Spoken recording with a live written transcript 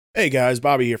Hey guys,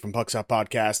 Bobby here from Pt.II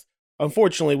Podcast.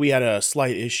 Unfortunately, we had a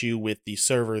slight issue with the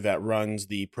server that runs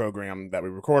the program that we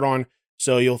record on,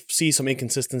 so you'll see some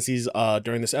inconsistencies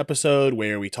during this episode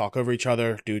where we talk over each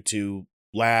other due to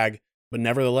lag, but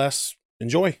nevertheless,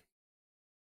 enjoy.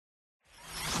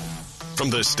 From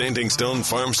the Standing Stone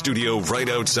Farm Studio right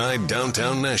outside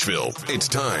downtown Nashville, it's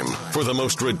time for the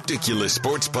most ridiculous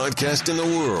sports podcast in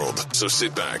the world. So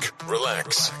sit back,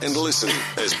 relax, and listen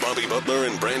as Bobby Butler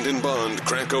and Brandon Bond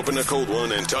crack open a cold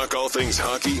one and talk all things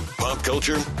hockey, pop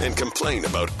culture, and complain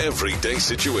about everyday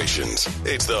situations.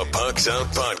 It's the Pucks Out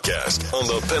Podcast on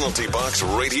the Penalty Box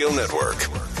Radio Network.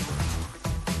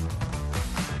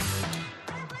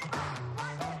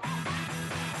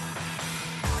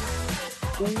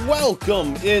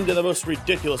 Welcome into the most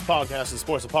ridiculous podcast in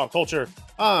sports and pop culture.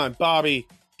 I'm Bobby.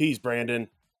 He's Brandon.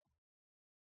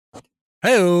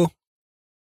 Hey-o.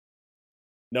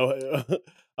 No,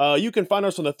 you can find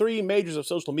us on the three majors of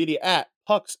social media at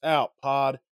Pucks Out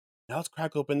Pod. Now let's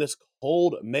crack open this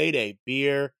cold Mayday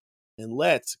beer and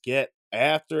let's get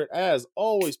after it. As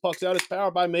always, Pucks Out is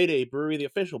powered by Mayday Brewery, the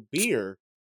official beer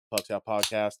Pucks Out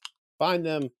podcast. Find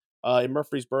them in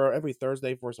Murfreesboro every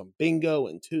Thursday for some bingo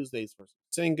and Tuesdays for some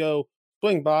singo.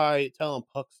 Swing by, tell them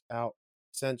Pucks Out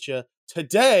sent you.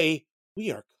 Today, we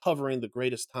are covering the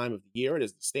greatest time of the year. It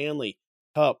is the Stanley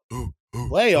Cup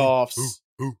playoffs.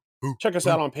 Check us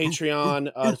out on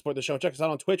Patreon to support the show. Check us out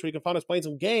on Twitch where you can find us playing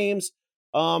some games.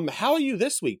 How are you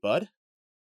this week, bud?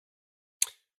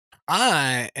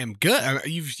 I am good.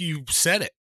 You've said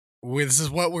it. This is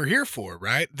what we're here for,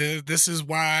 right? This is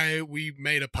why we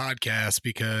made a podcast,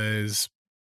 because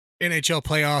NHL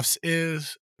playoffs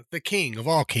is the king of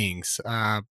all kings.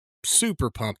 Super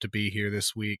pumped to be here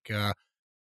this week.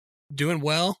 Doing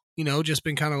well, just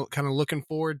been kind of looking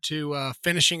forward to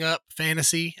finishing up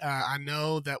fantasy. I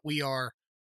know that we are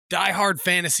diehard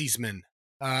fantasiesmen,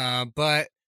 but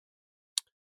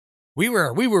we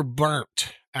were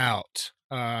burnt out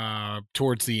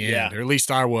towards the end, or at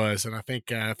least I was, and I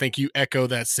think you echo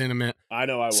that sentiment. I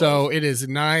know I was. So it is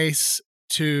nice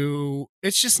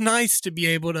it's just nice to be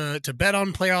able to bet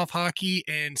on playoff hockey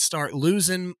and start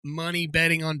losing money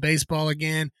betting on baseball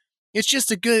again. It's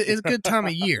just a good time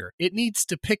of year. It needs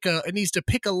to pick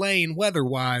a lane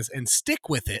weather-wise and stick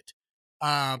with it.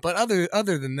 But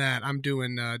other than that, I'm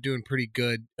doing pretty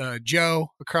good. Joe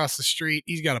across the street,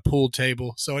 he's got a pool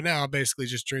table, so now I basically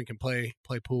just drink and play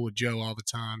pool with Joe all the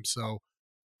time. So,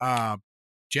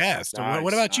 jazzed. Nice,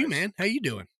 what about you, nice. man? How you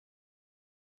doing?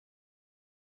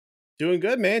 Doing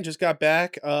good, man. Just got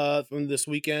back from this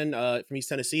weekend from East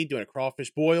Tennessee doing a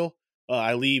crawfish boil.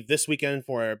 I leave this weekend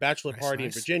for a bachelor party in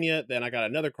Virginia. Then I got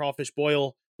another crawfish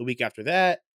boil the week after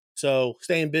that. So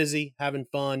staying busy, having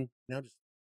fun. Just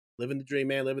living the dream,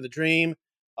 man. Living the dream.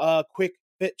 Quick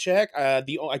fit check. I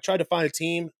tried to find a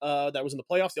team that was in the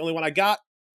playoffs. The only one I got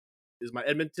is my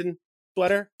Edmonton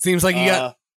sweater. Seems like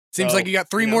you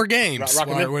got three more games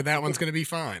where that one's going to be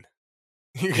fine.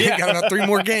 You got about three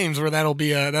more games where that'll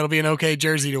be an okay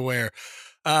jersey to wear.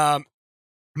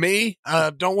 Me,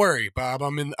 don't worry, Bob.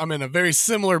 I'm in a very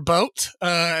similar boat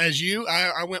as you.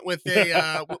 I went with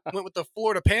the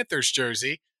Florida Panthers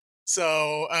jersey.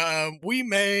 So we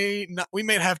may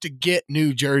have to get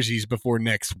new jerseys before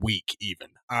next week. Even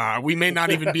we may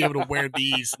not even be able to wear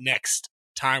these next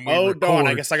time we record. Darn,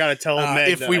 I guess I got to tell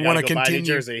Meg if we want to continue.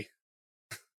 Jersey.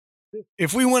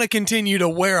 If we want to continue to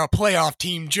wear a playoff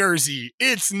team jersey,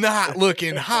 it's not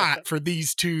looking hot for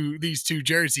these two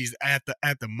jerseys at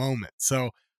the moment. So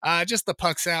just the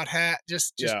Pucks Out hat,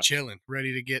 just chilling,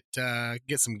 ready to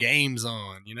get some games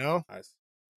on,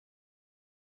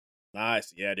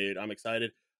 Nice. Yeah, dude, I'm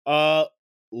excited.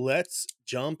 Let's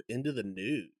jump into the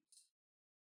news.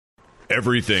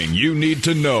 Everything you need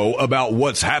to know about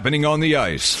what's happening on the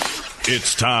ice.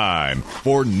 It's time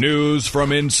for news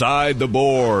from inside the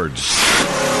boards.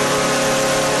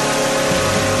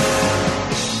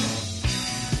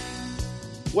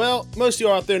 Well, most of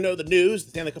you out there know the news. The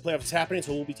Stanley Cup playoffs is happening,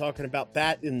 so we'll be talking about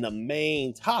that in the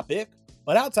main topic.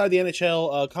 But outside the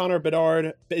NHL, Connor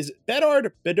Bedard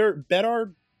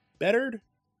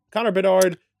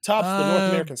tops the North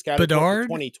American scouting report for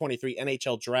 2023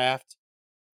 NHL draft.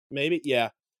 Maybe, yeah.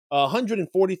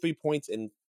 143 points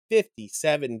in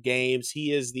 57 games.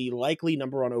 He is the likely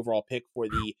number one overall pick for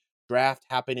the draft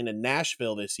happening in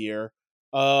Nashville this year.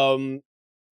 And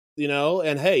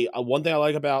hey, one thing I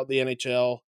like about the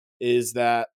NHL is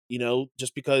that,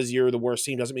 just because you're the worst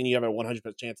team doesn't mean you have a 100%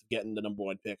 chance of getting the number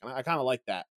one pick. And I kind of like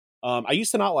that. I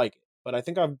used to not like it, but I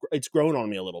think it's grown on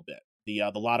me a little bit, the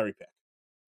lottery pick.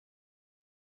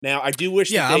 Now, I do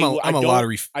wish I'm a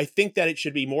lottery. I think that it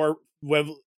should be more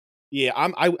Yeah,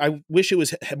 I wish it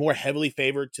was more heavily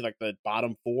favored to like the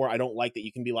bottom four. I don't like that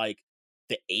you can be like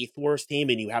the eighth worst team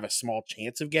and you have a small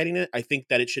chance of getting it. I think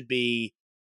that it should be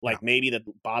Yeah. like maybe the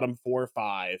bottom 4 or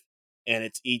 5, and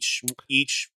it's each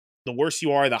the worse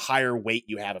you are, the higher weight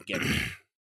you have of getting it.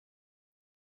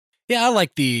 Yeah, I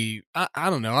like I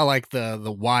don't know. I like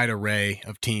the wide array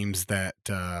of teams that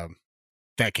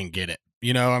that can get it.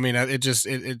 You know, I mean, it just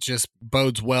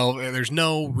bodes well. There's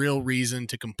no real reason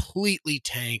to completely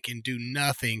tank and do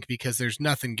nothing because there's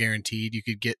nothing guaranteed. You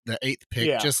could get the 8th pick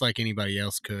Yeah, just like anybody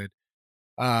else could.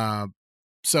 Uh,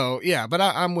 so yeah, but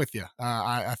I'm with you.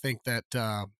 I think that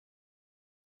I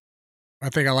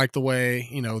think I like the way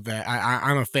that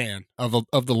I'm a fan of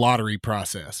the lottery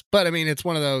process. But I mean, it's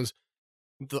one of those.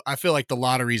 I feel like the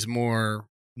lottery's more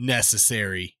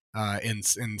necessary in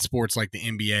sports like the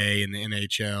NBA and the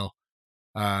NHL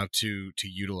to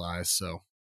utilize. So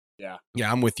yeah,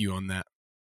 yeah, I'm with you on that.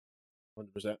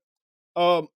 100%.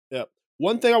 Yeah.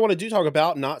 One thing I want to do talk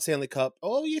about, not Stanley Cup.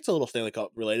 Oh, it's a little Stanley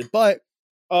Cup related, but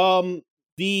um,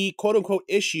 the quote unquote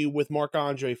issue with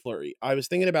Marc-Andre Fleury. I was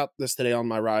thinking about this today on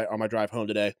my drive home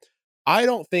today. I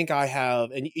don't think I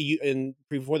have, and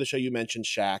before the show you mentioned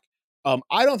Shaq.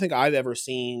 I don't think I've ever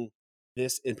seen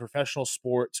this in professional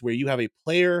sports where you have a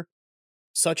player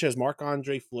such as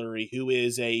Marc-Andre Fleury, who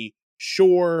is a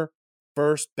sure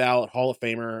first ballot Hall of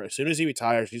Famer. As soon as he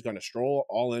retires, he's going to stroll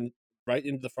all in right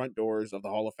into the front doors of the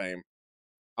Hall of Fame.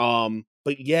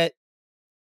 But yet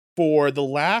for the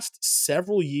last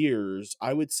several years,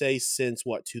 I would say since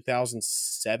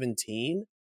 2017,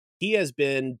 he has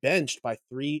been benched by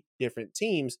 3 different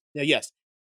teams. Now, yes,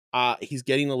 he's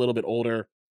getting a little bit older,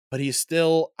 but he's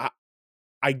still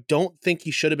I don't think he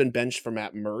should have been benched for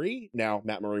Matt Murray. Now,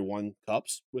 Matt Murray won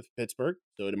cups with Pittsburgh,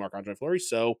 so did Marc-Andre Fleury.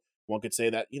 So one could say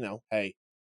that, hey,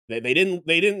 they didn't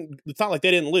it's not like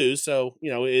they didn't lose, so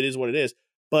it is what it is.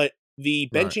 But the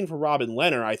Right. benching for Robin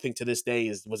Lehner, I think to this day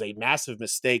was a massive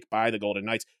mistake by the Golden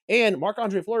Knights. And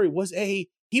Marc-Andre Fleury was the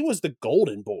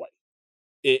golden boy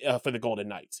for the Golden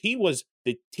Knights. He was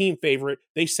the team favorite.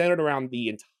 They centered around the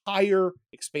entire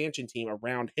expansion team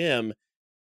around him,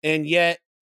 and yet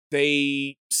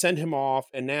they send him off.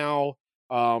 And now,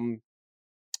 in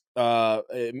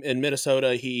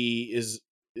Minnesota, he is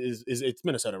it's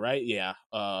Minnesota, right? Yeah,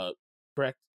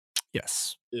 correct.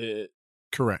 Yes. Uh,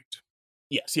 Correct.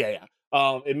 yes, yeah,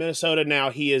 yeah. In Minnesota now,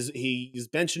 he's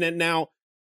benching it now.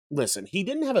 Listen, he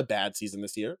didn't have a bad season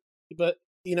this year, but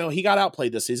he got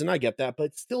outplayed this season. I get that, but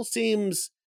it still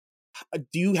seems.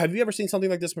 Have you ever seen something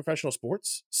like this in professional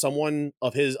sports? Someone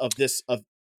of this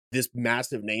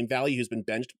massive name value who's been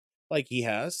benched like he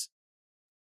has?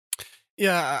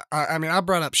 Yeah, I mean, I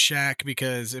brought up Shaq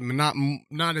because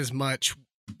not as much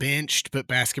benched, but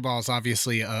basketball is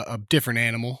obviously a different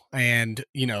animal, and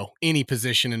any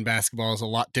position in basketball is a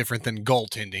lot different than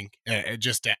goaltending,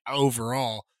 just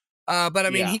overall. But I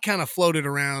mean, Yeah, he kind of floated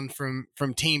around from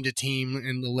team to team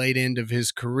in the late end of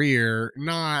his career,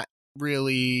 not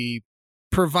really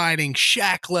providing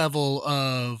Shaq level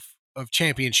of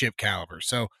championship caliber.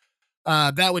 So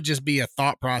that would just be a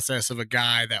thought process of a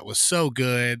guy that was so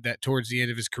good that towards the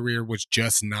end of his career was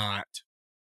just not,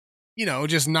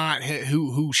 just not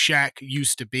who Shaq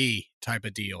used to be type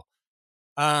of deal.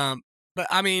 But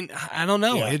I mean, I don't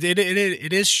know. yeah,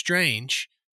 It is strange.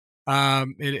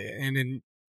 And in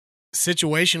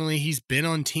situationally, he's been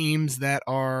on teams that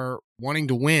are wanting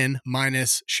to win,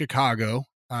 minus Chicago.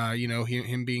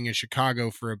 Him being in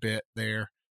Chicago for a bit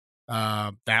there.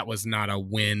 That was not a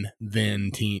win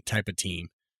then team type of team.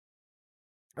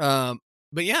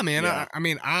 But yeah, man, yeah, I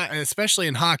mean, especially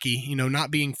in hockey,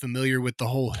 not being familiar with the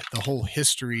whole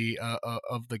history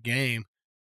of the game,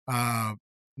 uh,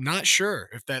 not sure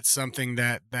if that's something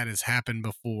that has happened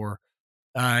before.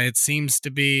 It seems to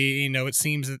be, it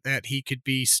seems that he could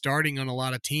be starting on a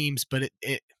lot of teams, but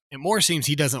it more seems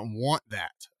he doesn't want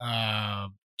that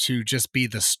to just be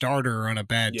the starter on a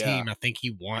bad yeah, team. I think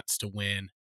he wants to win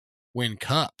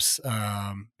cups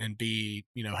and be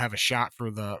have a shot for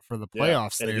the yeah.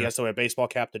 playoffs And if he there. has to wear a baseball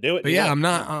cap to do it, But he yeah, will. I'm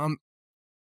not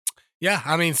yeah,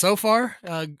 I mean so far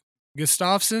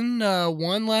Gustafsson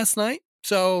won last night.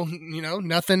 So,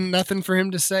 nothing for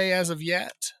him to say as of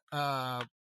yet. A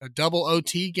double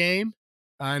OT game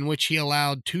in which he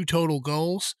allowed 2 total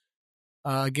goals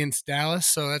against Dallas.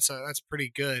 So that's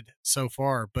pretty good so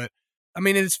far, but I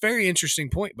mean it's a very interesting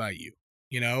point by you.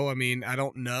 I mean, I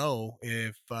don't know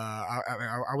if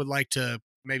I would like to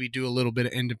maybe do a little bit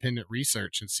of independent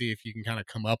research and see if you can kind of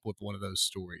come up with one of those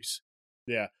stories.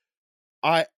 Yeah.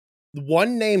 I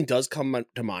One name does come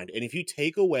to mind, and if you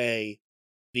take away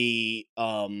the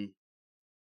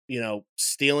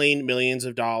stealing millions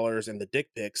of dollars and the dick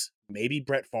pics, maybe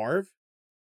Brett Favre.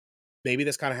 Maybe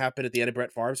this kind of happened at the end of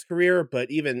Brett Favre's career,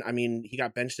 but even, I mean, he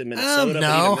got benched in Minnesota. But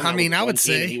no, even then, I mean, I would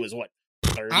say he was what,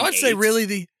 I would say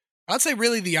 38?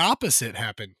 really the opposite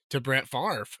happened to Brett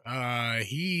Favre.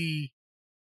 He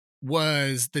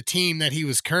was the team that he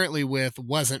was currently with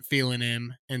wasn't feeling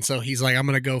him, and so he's like, I'm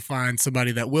gonna go find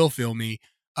somebody that will feel me.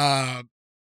 No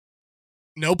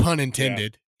pun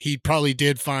intended. He probably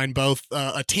did find both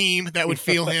a team that would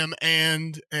feel him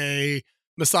and a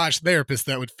massage therapist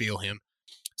that would feel him.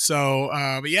 So,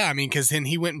 but yeah, I mean, because then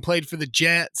he went and played for the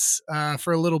Jets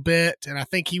for a little bit, and I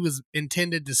think he was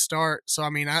intended to start. So,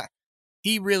 I mean,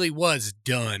 he really was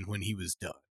done when he was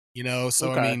done, you know?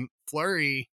 So, Okay. I mean,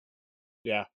 Fleury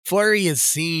Yeah. has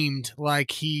seemed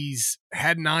like he's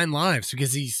had 9 lives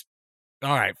because he's,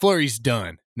 all right, Fleury's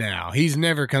done now. He's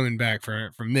never coming back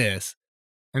from this.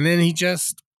 And then he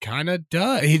just kind of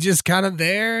does. He's just kind of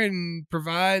there and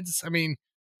provides, I mean,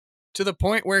 to the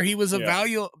point where he was a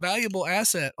valuable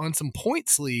asset on some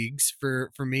points leagues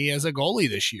for me as a goalie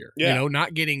this year. Yeah. You know,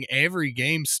 not getting every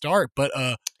game start, but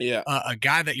a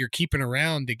guy that you're keeping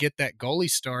around to get that goalie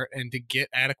start and to get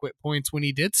adequate points when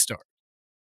he did start.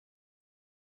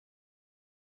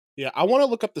 Yeah, I want to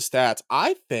look up the stats.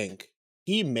 I think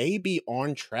he may be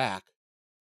on track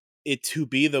to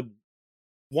be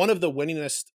one of the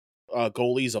winningest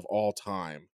goalies of all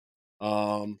time.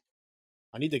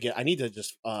 I need to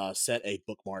just set a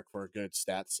bookmark for a good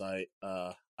stat site.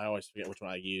 I always forget which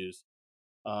one I use.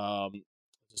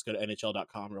 Just go to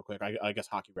NHL.com real quick. I guess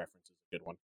Hockey Reference is a good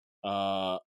one.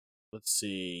 Let's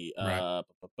see. Right.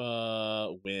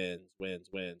 Wins.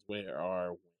 Where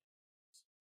are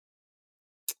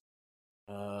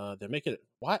they're making it,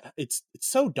 why it's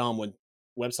so dumb when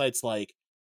websites like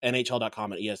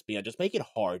NHL.com and ESPN just make it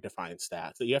hard to find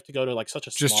stats. That you have to go to like such a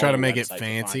Just try to smaller make it website to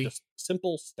fancy. find just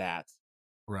simple stats.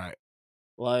 Right.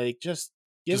 Like just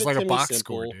give Just it like to a me box simple.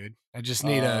 score, dude. I just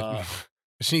need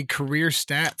career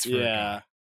stats for a guy.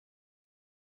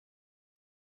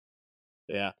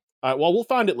 Yeah. All right, well, we'll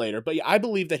find it later. But yeah, I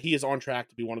believe that he is on track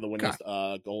to be one of the winningest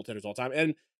goaltenders of all time.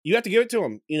 And you have to give it to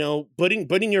him. You know,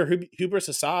 putting your hubris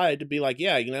aside to be like,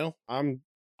 yeah, you know, I'm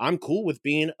cool with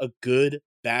being a good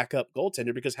backup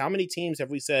goaltender, because how many teams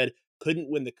have we said couldn't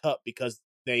win the cup because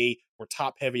they were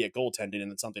top heavy at goaltending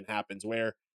and then something happens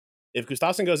where if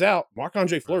Gustafsson goes out,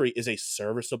 Marc-Andre Fleury is a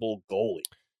serviceable goalie.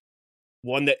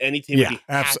 One that any team would be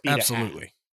happy to have.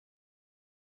 Absolutely.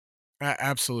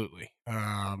 Absolutely.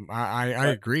 I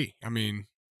agree. I mean,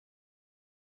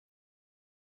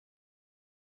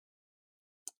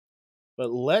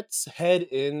 but let's head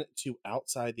into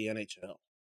outside the NHL.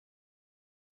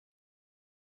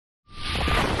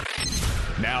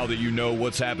 Now that you know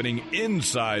what's happening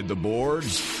inside the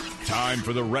boards, time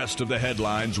for the rest of the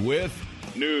headlines with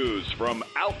news from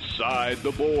outside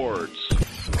the boards.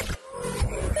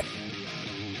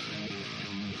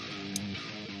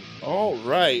 All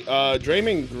right.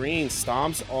 Draymond Green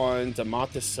stomps on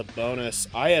Domantas Sabonis.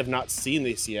 I have not seen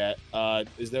this yet.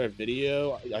 Is there a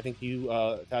video? I think you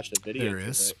attached a video. There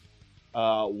is.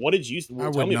 What did you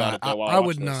tell me about it, though, while I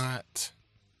would this. not.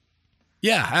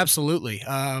 Yeah, absolutely.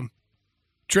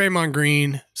 Draymond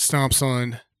Green stomps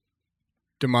on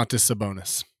Domantas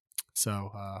Sabonis.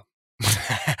 So,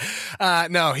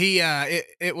 no,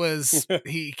 it was,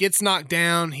 he gets knocked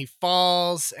down, he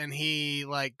falls, and he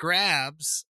like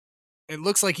grabs. It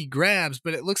looks like he grabs,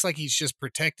 but it looks like he's just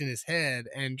protecting his head.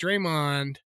 And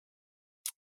Draymond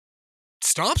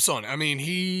stomps on it. I mean,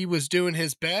 he was doing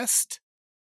his best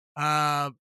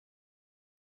Albert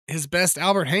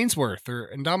Hainsworth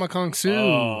or Ndamukong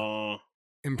Suh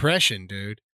impression,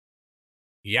 dude.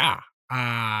 Yeah.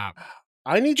 I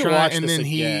need to watch and this then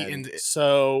again.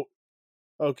 So,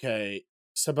 okay.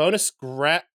 Sabonis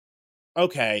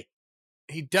okay.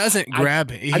 He doesn't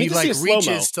grab it. He like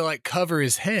reaches to like cover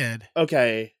his head.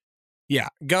 Okay. Yeah.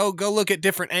 Go look at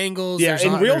different angles. Yeah,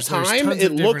 in real time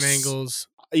it looks angles.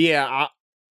 Yeah,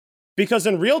 because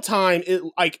in real time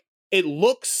it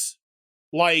looks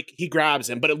like he grabs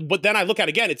him, but then I look at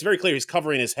it again, it's very clear he's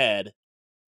covering his head.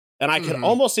 And I could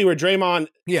almost see where Draymond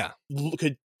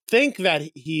could think that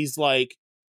he's like,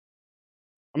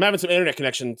 I'm having some internet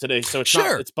connection today, so it's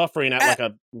it's buffering at like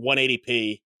a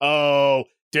 180p. Oh,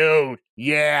 dude,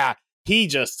 yeah. He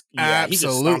just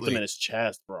stomped him in his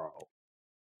chest, bro.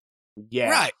 Yeah,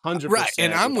 right, 100%. Right,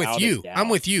 and I'm with you. I'm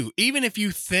with you. Even if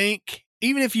you think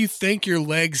your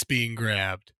leg's being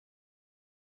grabbed,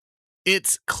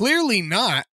 it's clearly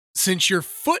not, since your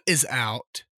foot is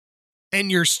out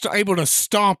and you're able to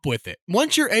stomp with it.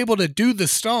 Once you're able to do the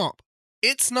stomp,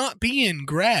 it's not being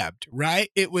grabbed, right?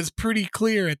 It was pretty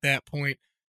clear at that point.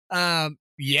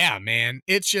 Yeah, man.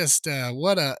 It's just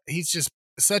he's just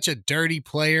such a dirty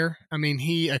player. I mean,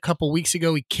 a couple weeks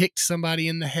ago, he kicked somebody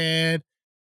in the head.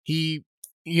 He,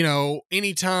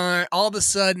 anytime all of a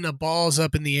sudden a ball's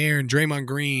up in the air and Draymond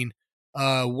Green,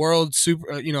 a world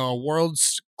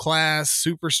class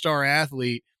superstar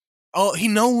athlete, he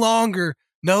no longer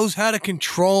knows how to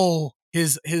control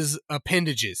his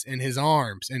appendages and his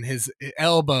arms and his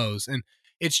elbows. And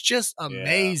it's just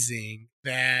amazing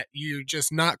that you're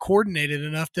just not coordinated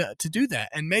enough to do that.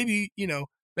 And maybe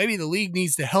the league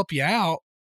needs to help you out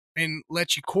and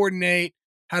let you coordinate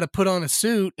how to put on a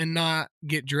suit and not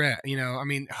get dressed. I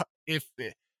mean, if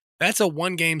that's a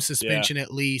 1-game suspension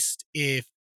at least, if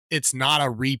it's not a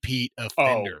repeat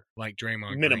offender like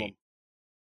Draymond minimum.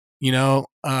 Green. So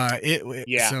if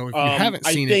you haven't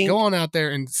seen it, go on out there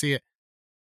and see it.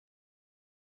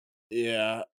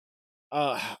 Yeah.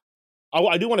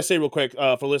 I do want to say real quick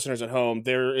for listeners at home,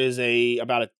 there is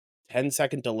about a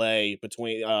 10-second delay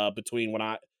between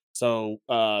when so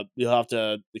you'll have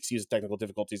to excuse the technical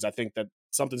difficulties. I think that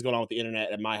something's going on with the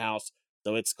internet at my house,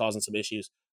 so it's causing some issues.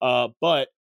 But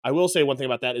I will say one thing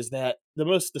about that is that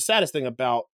the saddest thing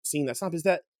about seeing that stuff is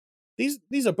that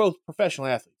these are both professional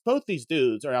athletes. Both these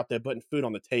dudes are out there putting food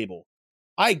on the table.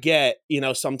 I get,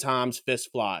 sometimes fist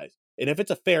flies. And if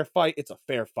it's a fair fight, it's a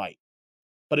fair fight.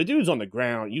 But a dude's on the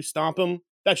ground, you stomp him,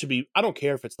 that should be, I don't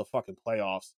care if it's the fucking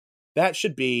playoffs. That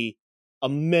should be a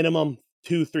minimum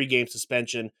 2-3 game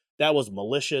suspension. That was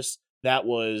malicious. That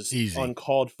was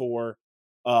uncalled for.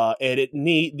 And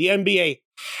the NBA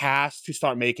has to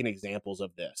start making examples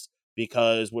of this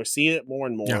because we're seeing it more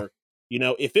and more.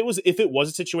 Yeah. If it was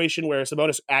a situation where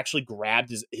Sabonis actually grabbed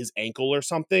his ankle or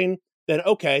something, then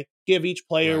okay, give each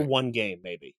player 1 game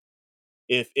maybe.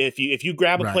 If you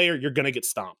grab a player, you're gonna get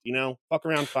stomped. Fuck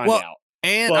around, find out.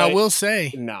 And but I will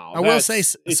say,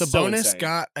 Sabonis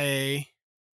got a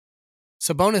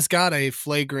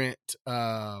flagrant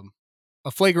 1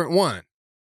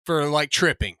 for like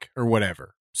tripping or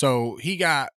whatever. So he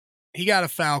got a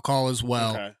foul call as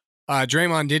well. Okay.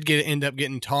 Draymond did end up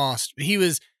getting tossed. He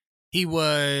was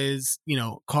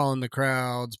calling the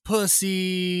crowds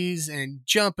pussies and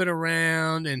jumping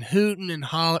around and hooting and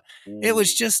hollering. It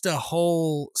was just a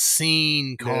whole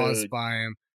scene caused by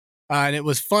him. And it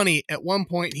was funny. At one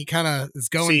point, he kind of is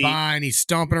going by and he's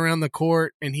stomping around the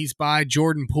court and he's by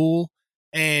Jordan Poole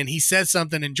and he said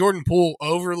something and Jordan Poole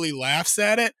overly laughs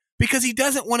at it because he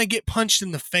doesn't want to get punched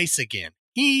in the face again.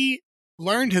 He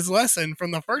learned his lesson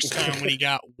from the first time when he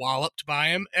got walloped by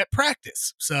him at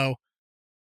practice. So,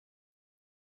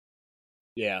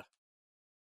 yeah.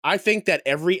 I think that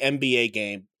every NBA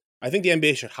game, I think the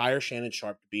NBA should hire Shannon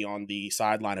Sharp to be on the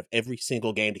sideline of every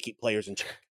single game to keep players in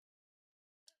check.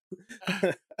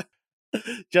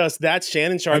 That's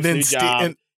Shannon Sharp's new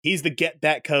job. He's the get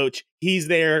back coach. He's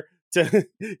there to,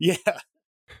 yeah.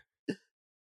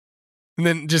 And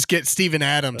then just get Steven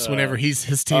Adams whenever his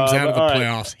team's out of the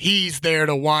playoffs. Right. He's there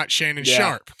to watch Shannon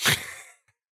Sharp.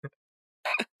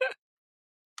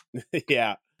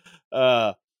 Yeah.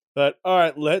 But all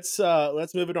right, let's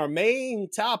move into our main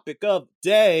topic of the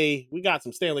day. We got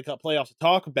some Stanley Cup playoffs to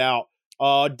talk about.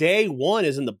 Day 1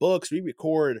 is in the books. We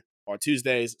record on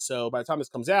Tuesdays, so by the time this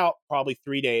comes out, probably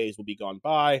 3 days will be gone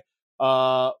by.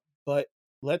 But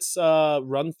let's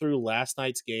run through last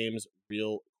night's games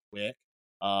real quick.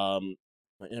 My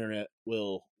internet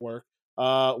will work.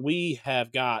 We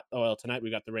have got tonight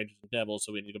we got the Rangers and Devils,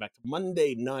 so we need to go back to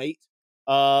Monday night.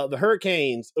 The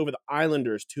Hurricanes over the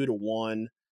Islanders 2-1.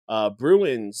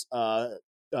 Bruins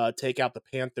take out the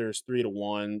Panthers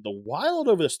 3-1. The Wild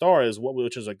over the Stars,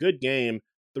 which is a good game,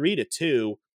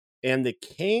 3-2. And the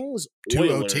Kings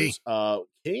Oilers,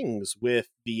 Kings with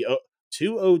the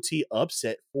 2 OT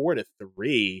upset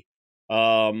 4-3.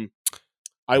 I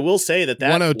will say that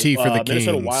 1 OT for the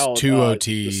Minnesota Kings, Wild, 2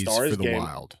 OTs for the game,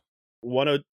 Wild.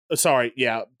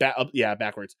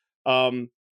 Backwards.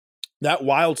 That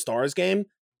Wild Stars game,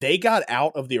 they got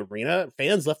out of the arena.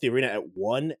 Fans left the arena at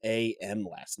 1 a.m.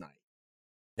 last night.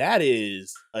 That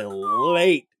is a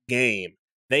late game.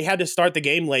 They had to start the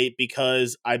game late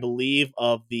because I believe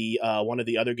of the one of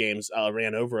the other games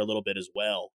ran over a little bit as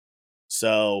well.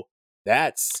 So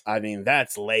that's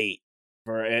late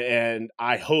and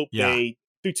I hope they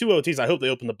through 2 OTs. I hope they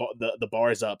open the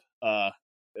bars up a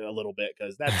little bit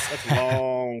because that's a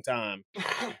long time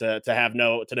to have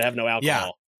no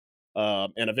alcohol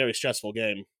and a very stressful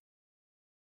game.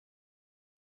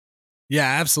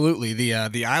 Yeah, absolutely.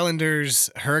 The Islanders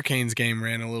Hurricanes game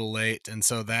ran a little late, and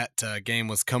so that game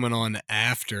was coming on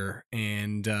after.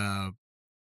 And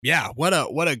what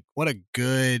a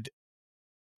good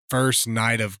first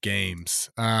night of games.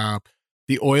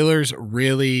 The Oilers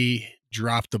really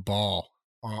dropped the ball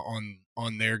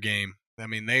on their game. I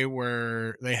mean, they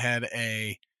had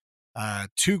a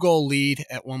 2-goal lead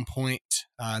at one point,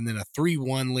 and then a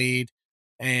 3-1 lead,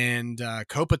 and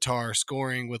Kopitar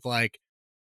scoring with like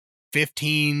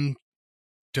 15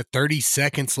 to 30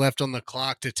 seconds left on the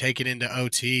clock to take it into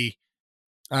OT.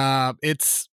 We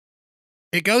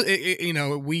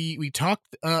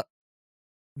talked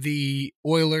the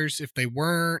Oilers, if they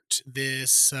weren't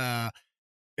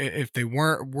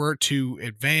were to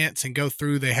advance and go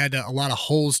through, they had a lot of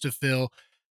holes to fill.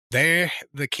 The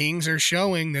Kings are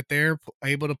showing that they're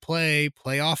able to play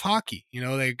playoff hockey.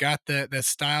 They've got the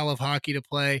style of hockey to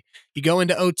play. You go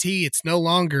into OT, it's no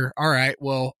longer, all right,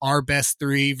 well, our best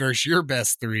three versus your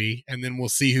best three, and then we'll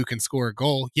see who can score a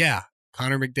goal. Yeah,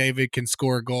 Connor McDavid can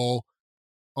score a goal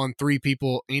on three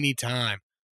people anytime.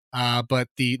 But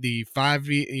the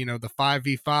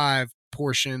 5v5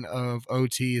 portion of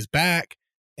OT is back,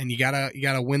 and you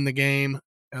gotta win the game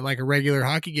like a regular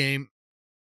hockey game.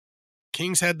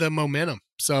 Kings had the momentum.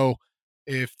 So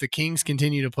if the Kings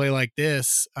continue to play like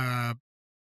this, I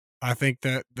think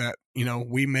that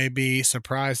we may be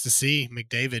surprised to see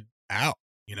McDavid out,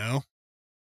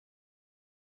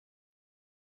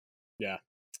 Yeah.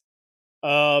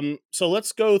 So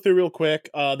let's go through real quick.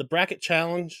 The bracket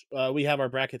challenge, we have our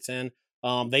brackets in.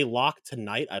 They lock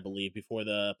tonight, I believe, before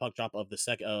the puck drop of the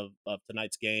of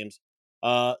tonight's games.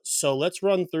 So let's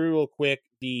run through real quick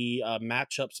the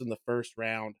matchups in the first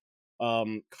round.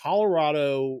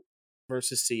 Colorado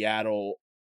versus Seattle.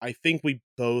 I think we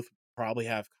both probably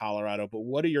have Colorado, but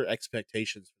what are your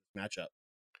expectations for this matchup?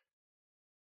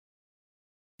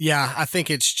 Yeah, I think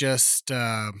it's just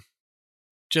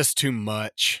too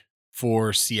much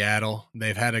for Seattle.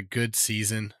 They've had a good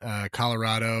season.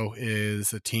 Colorado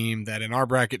is a team that in our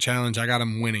bracket challenge, I got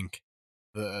them winning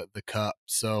the cup.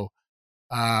 So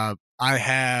I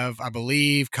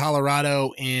believe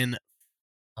Colorado in,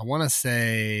 I want to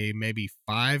say maybe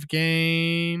 5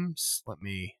 games. Let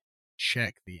me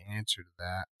check the answer to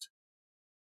that.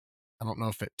 I don't know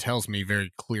if it tells me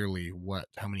very clearly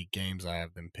how many games I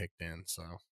have them picked in. So.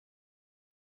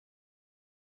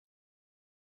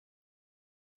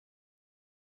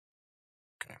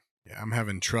 Okay. Yeah, I'm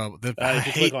having trouble. I If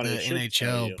you hate click on the it, it should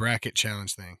tell NHL you. bracket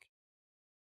challenge thing.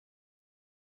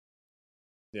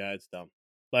 Yeah, it's dumb.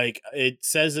 Like, it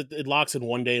says it locks in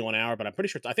 1 day, 1 hour, but I'm pretty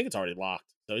sure I think it's already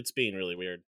locked. So it's being really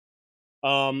weird.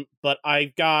 But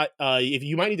I've got if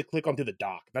you might need to click onto the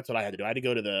doc. That's what I had to do. I had to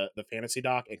go to the fantasy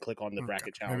doc and click on the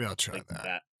bracket challenge. Maybe I'll try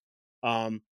that.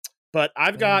 But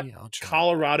I've got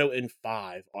Colorado that. in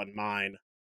 5 on mine.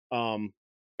 And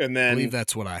then I believe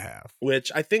that's what I have.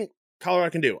 Which I think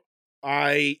Colorado can do.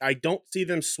 I don't see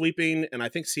them sweeping, and I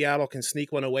think Seattle can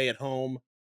sneak one away at home.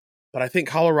 But I think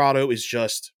Colorado is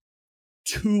just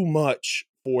too much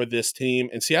for this team.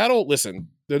 And Seattle, listen,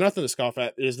 they're nothing to scoff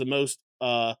at. It is the most,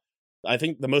 I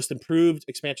think, the most improved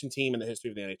expansion team in the history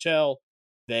of the NHL.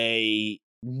 They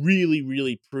really,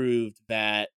 really proved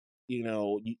that,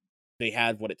 they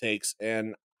had what it takes.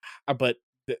 And, but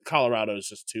Colorado is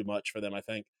just too much for them, I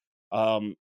think.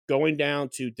 Going down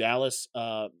to Dallas,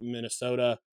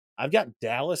 Minnesota, I've got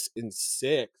Dallas in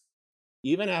 6.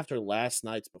 Even after last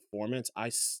night's performance, I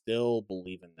still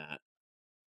believe in that.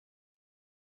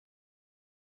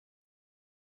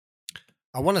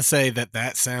 I want to say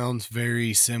that sounds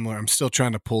very similar. I'm still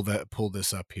trying to pull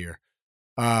this up here.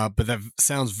 But that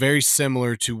sounds very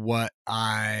similar to what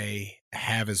I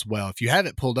have as well. If you have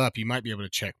it pulled up, you might be able to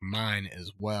check mine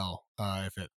as well. I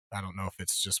don't know if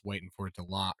it's just waiting for it to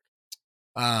lock.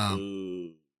 I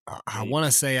want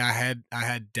to say I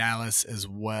had Dallas as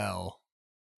well.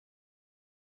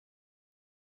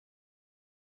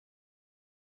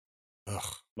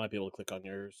 Ugh. Might be able to click on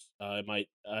yours. I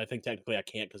think technically I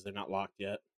can't because they're not locked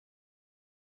yet.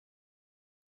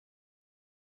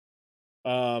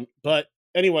 But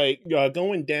anyway,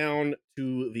 going down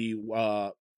to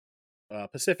the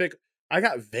Pacific, I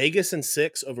got Vegas in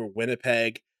 6 over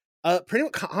Winnipeg. Pretty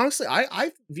much, honestly,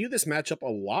 I view this matchup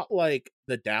a lot like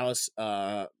the Dallas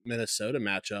Minnesota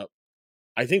matchup.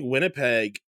 I think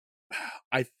Winnipeg.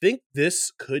 I think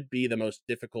this could be the most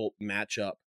difficult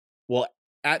matchup. Well,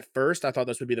 at first, I thought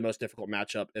this would be the most difficult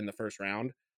matchup in the first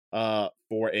round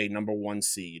for a number 1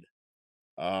 seed.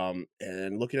 And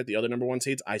looking at the other number 1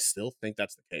 seeds, I still think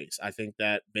that's the case. I think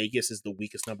that Vegas is the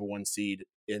weakest number 1 seed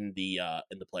in the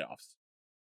playoffs.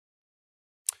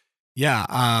 Yeah,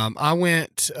 I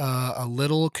went a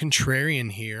little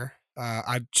contrarian here.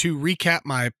 To recap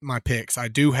my picks, I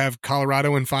do have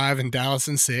Colorado in 5 and Dallas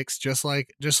in 6, just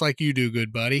like you do,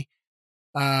 good buddy.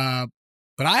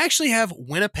 But I actually have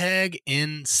Winnipeg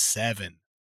in 7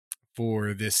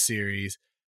 for this series.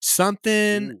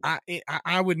 Something Ooh.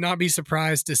 I would not be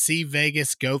surprised to see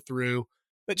Vegas go through,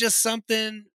 but just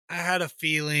something I had a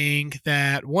feeling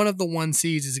that one of the 1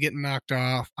 seeds is getting knocked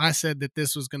off. I said that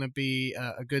this was going to be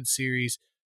a good series.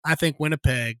 I think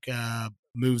Winnipeg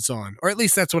moves on, or at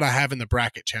least that's what I have in the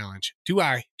bracket challenge. Do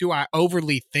I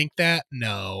overly think that?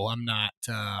 No, I'm not.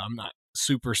 I'm not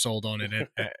super sold on it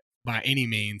by any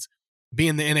means.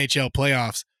 Being the NHL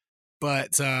playoffs,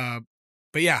 but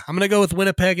yeah, I'm gonna go with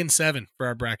Winnipeg in 7 for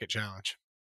our bracket challenge.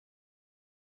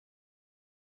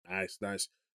 Nice, nice.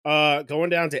 Going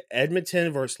down to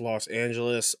Edmonton versus Los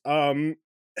Angeles.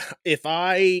 If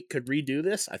I could redo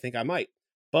this, I think I might.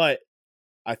 But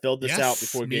I filled this out Yes,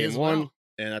 before me game as one, well.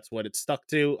 and that's what it stuck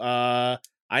to. I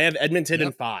have Edmonton in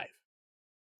Yep. 5.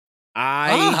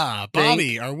 I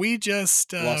Bobby, think are we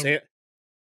just Los An-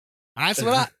 that's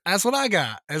what I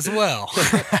got as well.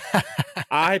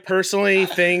 I personally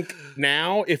think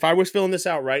now, if I was filling this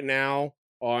out right now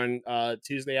on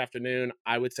Tuesday afternoon,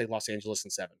 I would say Los Angeles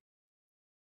in 7.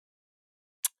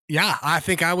 Yeah, I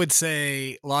think I would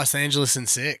say Los Angeles in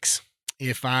 6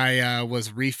 if I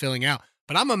was refilling out.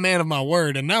 But I'm a man of my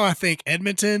word, and now I think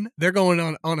Edmonton, they're going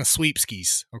on a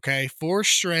sweepskis. Okay, 4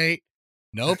 straight,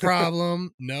 no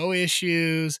problem, no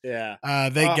issues. Yeah.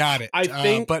 They got it. I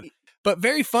think, But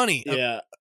very funny. yeah.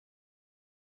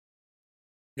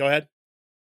 Go ahead.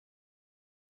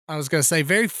 I was going to say,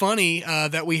 very funny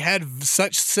that we had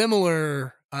such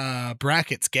similar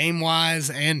brackets, game wise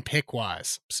and pick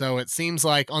wise. So it seems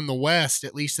like on the West,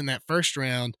 at least in that first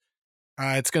round,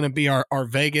 it's going to be our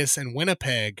Vegas and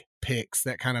Winnipeg picks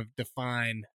that kind of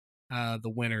define the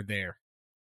winner there.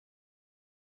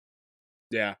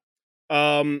 Yeah.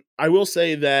 I will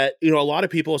say that, a lot of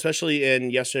people, especially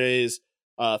in yesterday's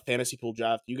fantasy pool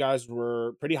draft, you guys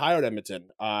were pretty high on Edmonton.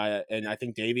 And I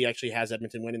think Davey actually has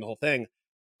Edmonton winning the whole thing.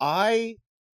 I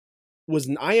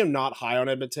am not high on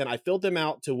Edmonton. I filled them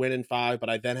out to win in 5, but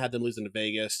I then had them losing to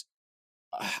Vegas.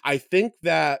 I think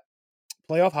that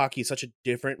playoff hockey is such a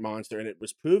different monster, and it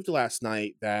was proved last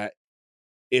night that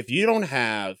if you don't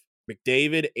have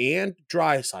McDavid and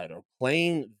Draisaitl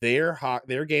playing their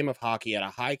game of hockey at a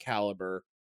high caliber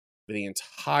for the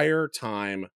entire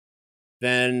time,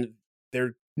 then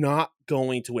they're not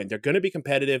going to win. They're going to be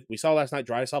competitive. We saw last night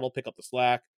Draisaitl pick up the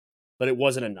slack, but it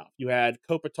wasn't enough. You had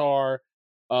Kopitar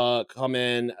come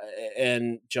in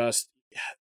and just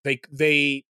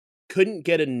they couldn't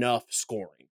get enough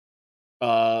scoring.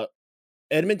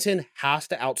 Edmonton has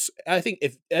to I think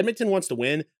if Edmonton wants to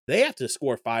win, they have to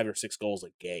score 5 or 6 goals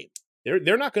a game.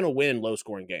 They're not going to win low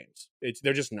scoring games.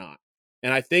 They're just not.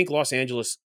 And I think Los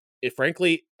Angeles,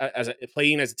 frankly,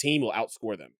 playing as a team, will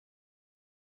outscore them.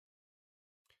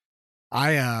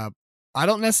 I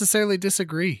don't necessarily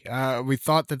disagree. We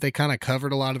thought that they kind of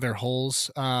covered a lot of their holes.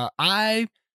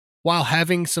 While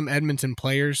having some Edmonton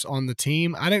players on the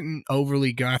team, I didn't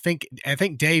overly go. I think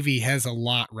Davey has a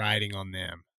lot riding on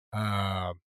them,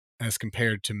 as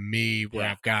compared to me, where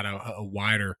Yeah. I've got a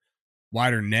wider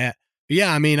net. But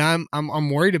yeah, I mean, I'm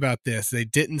worried about this. They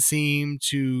didn't seem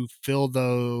to fill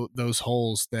those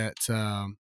holes that.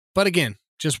 But again,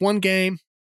 just one game.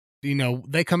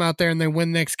 They come out there and they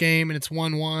win next game, and it's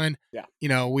 1-1.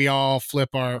 Yeah. We all flip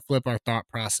our thought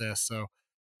process. So,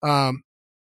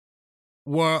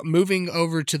 well, moving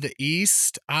over to the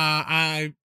East,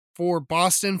 I for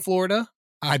Boston, Florida.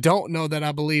 I don't know that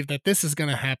I believe that this is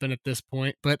going to happen at this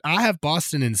point, but I have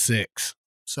Boston in 6.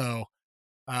 So,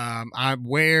 I'm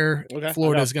where Okay.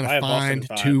 Florida's going I to have Boston in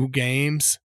find 5. 2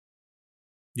 games.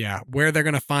 Yeah, where they're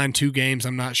going to find 2 games,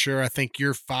 I'm not sure. I think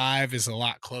your 5 is a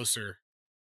lot closer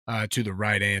to the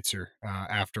right answer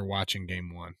after watching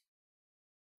game 1.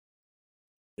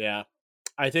 Yeah.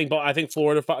 I think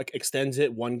Florida extends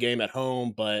it 1 game at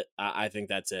home, but I think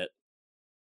that's it.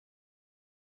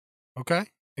 Okay.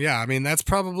 Yeah, I mean that's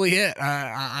probably it.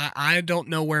 I don't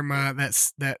know where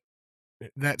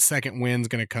that second win's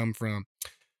going to come from.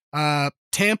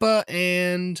 Tampa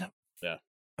and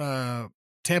Yeah.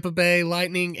 Tampa Bay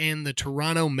Lightning and the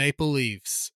Toronto Maple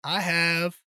Leafs. I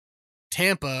have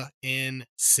Tampa in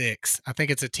 6. I think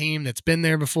it's a team that's been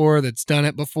there before, that's done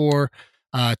it before.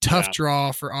 Tough Yeah.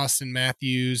 draw for Austin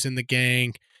Matthews and the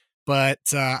gang, but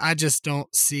I just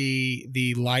don't see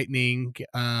the Lightning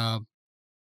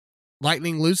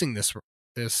losing this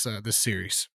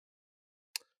series.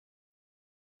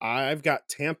 I've got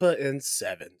Tampa in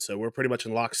 7, so we're pretty much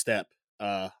in lockstep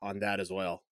on that as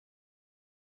well.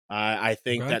 I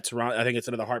think Okay. that Toronto. I think it's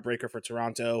another heartbreaker for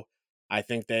Toronto. I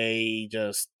think I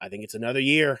think it's another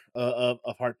year of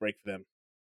heartbreak for them.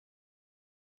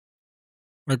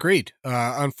 Agreed.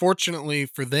 Unfortunately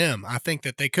for them, I think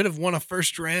that they could have won a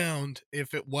first round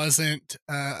if it wasn't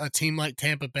a team like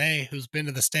Tampa Bay, who's been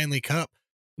to the Stanley Cup,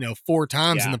 4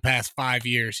 times in Yeah. the past 5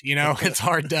 years. It's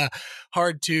hard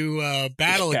to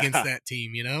battle against Yeah. that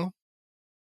team.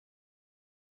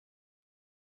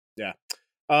 Yeah.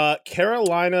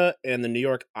 Carolina and the New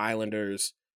York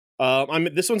Islanders.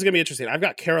 This one's gonna be interesting. I've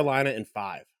got Carolina in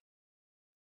 5.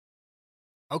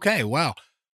 Okay, wow.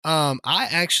 I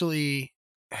actually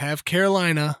have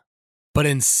Carolina, but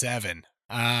in 7.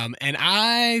 And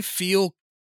I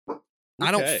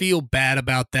don't Okay. feel bad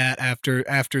about that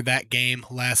after that game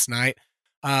last night.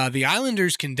 The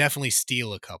Islanders can definitely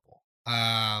steal a couple.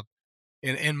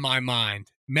 In my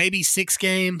mind, maybe 6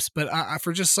 games, but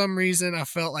for just some reason I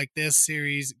felt like this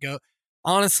series go.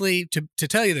 Honestly, to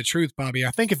tell you the truth, Bobby, I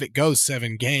think if it goes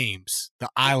 7 games, the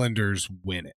Islanders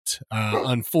win it.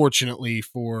 Unfortunately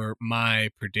for my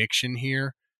prediction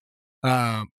here,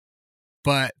 um,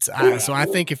 so I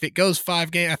think if it goes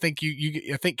 5 games, I think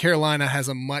I think Carolina has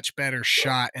a much better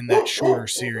shot in that shorter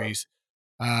series.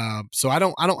 So I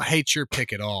don't hate your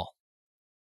pick at all.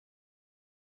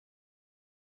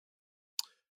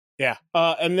 Yeah.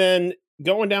 And then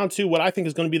going down to what I think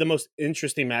is going to be the most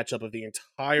interesting matchup of the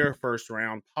entire first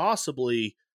round,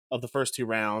 possibly of the first 2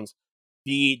 rounds,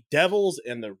 the Devils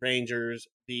and the Rangers,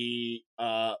 the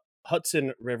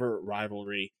Hudson River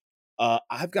rivalry.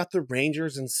 I've got the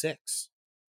Rangers in 6.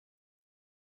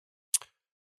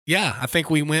 Yeah, I think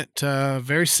we went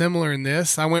very similar in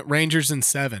this. I went Rangers in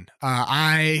 7.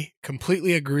 I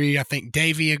completely agree. I think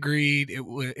Davey agreed.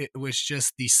 It was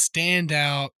just the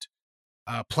standout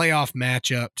playoff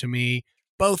matchup to me.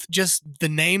 Both just the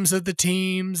names of the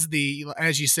teams,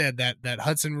 as you said, that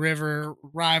Hudson River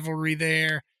rivalry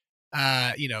there,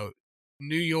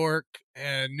 New York,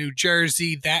 New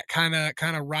Jersey, that kind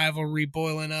of rivalry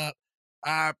boiling up.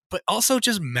 But also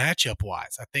just matchup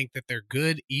wise, I think that they're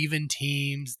good, even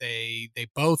teams. They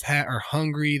both are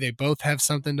hungry. They both have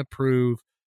something to prove.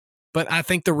 But I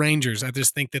think the Rangers. I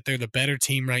just think that they're the better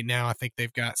team right now. I think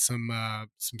they've got some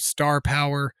star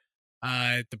power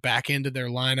at the back end of their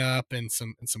lineup, and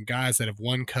some guys that have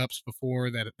won cups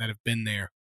before that have been there.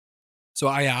 So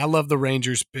I love the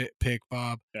Rangers pick,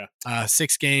 Bob. Yeah.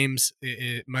 6 games,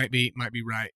 it might be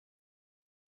right.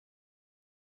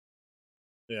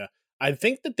 Yeah. I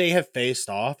think that they have faced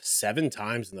off 7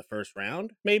 times in the first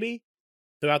round, maybe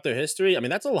throughout their history. I mean,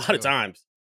 that's a lot of Really? times.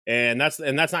 And that's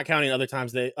not counting other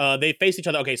times they faced each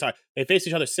other. Okay, sorry. They faced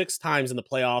each other 6 times in the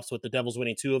playoffs, with the Devils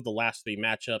winning 2 of the last 3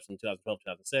 matchups in 2012,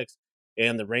 2006,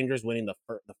 and the Rangers winning the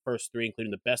first 3, including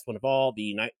the best one of all,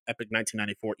 the epic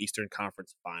 1994 Eastern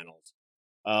Conference Finals.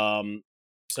 Um,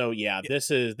 so yeah, Yeah. this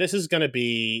is going to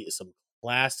be some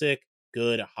classic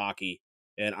good hockey,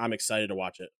 and I'm excited to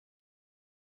watch it.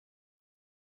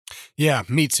 Yeah,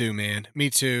 me too, man. Me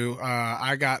too.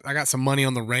 I got some money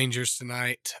on the Rangers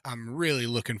tonight. I'm really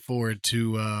looking forward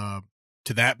to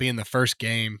that being the first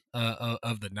game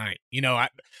of the night.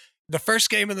 The first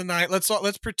game of the night. Let's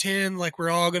pretend like we're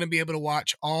all going to be able to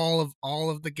watch all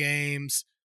of the games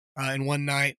in one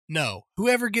night. No,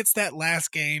 whoever gets that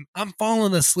last game, I'm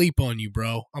falling asleep on you,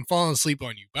 bro. I'm falling asleep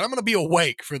on you, but I'm going to be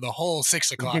awake for the whole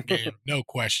 6 o'clock game, no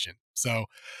question. So,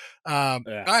 Yeah.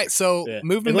 all right. So Yeah.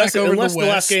 moving Unless back over to the unless the last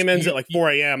West, game ends at like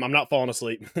 4 a.m., I'm not falling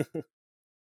asleep.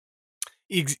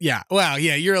 Yeah. Well,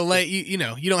 yeah, you're a late, you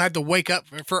don't have to wake up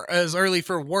for as early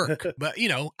for work, but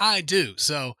I do.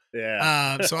 So,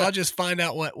 Yeah. so I'll just find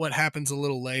out what happens a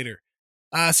little later.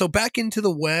 So back into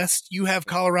the West, you have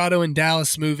Colorado and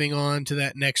Dallas moving on to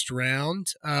that next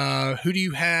round. Who do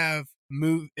you have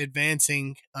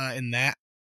advancing in that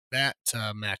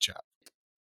matchup?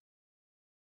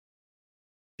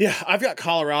 Yeah, I've got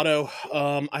Colorado.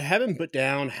 I haven't put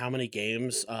down how many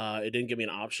games. It didn't give me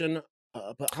an option,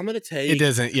 but I'm gonna It take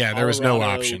doesn't. Yeah, there was no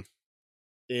Colorado. option.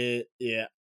 Yeah,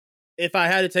 if I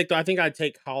had to take, though, I think I'd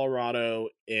take Colorado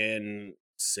in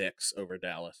 6 over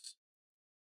Dallas.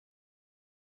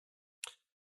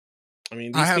 I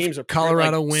mean, I these have teams are like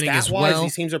Colorado winning stat as wise. well.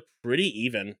 These teams are pretty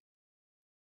even.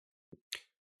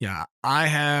 Yeah, I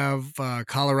have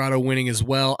Colorado winning as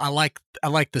well. I like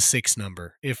the 6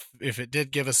 number. If it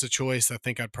did give us a choice, I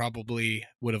think I probably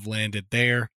would have landed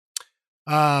there.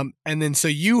 And then so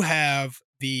you have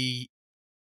the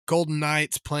Golden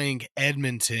Knights playing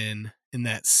Edmonton in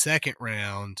that second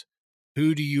round.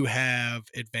 Who do you have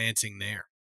advancing there?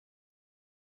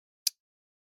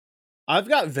 I've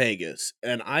got Vegas,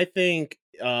 and I think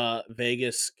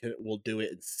Vegas will do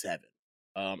it in 7.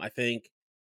 I think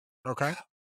Okay.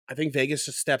 Vegas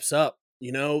just steps up.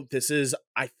 This is,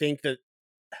 I think that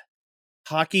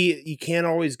hockey, you can't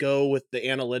always go with the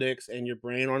analytics and your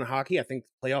brain on hockey. I think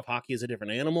playoff hockey is a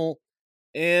different animal.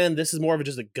 And this is more of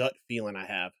just a gut feeling I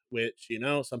have, which,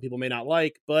 some people may not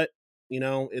like, but,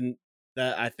 in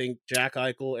that I think Jack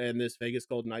Eichel and this Vegas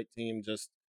Golden Knight team just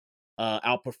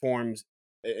outperforms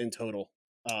in total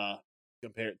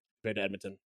compared to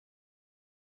Edmonton.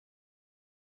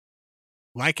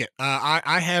 Like it.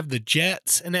 I have the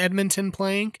Jets and Edmonton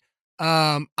playing.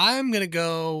 I'm going to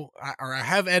go, or I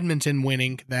have Edmonton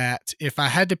winning that. If I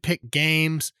had to pick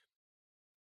games,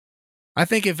 I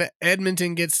think if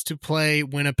Edmonton gets to play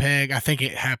Winnipeg, I think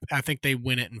they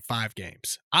win it in 5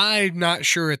 games. I'm not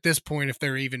sure at this point if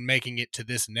they're even making it to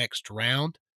this next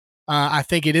round. I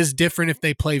think it is different if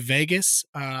they play Vegas.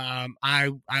 I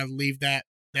leave that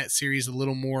series a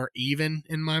little more even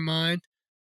in my mind,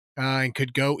 and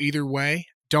could go either way.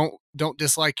 Don't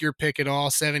dislike your pick at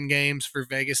all. 7 games for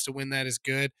Vegas to win that is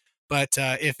good. But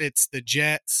if it's the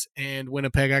Jets and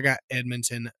Winnipeg, I got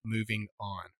Edmonton moving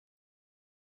on.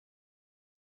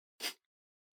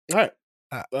 All right.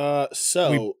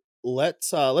 So let's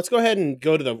go ahead and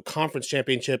go to the conference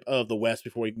championship of the West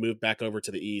before we move back over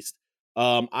to the East.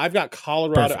 I've got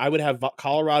Colorado. Perfect. I would have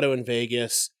Colorado and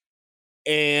Vegas,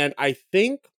 and I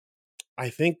think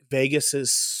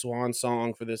Vegas's swan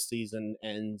song for this season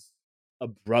ends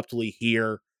abruptly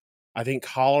here. I think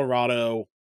Colorado.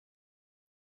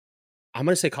 I'm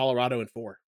going to say Colorado in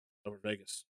 4 over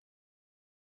Vegas.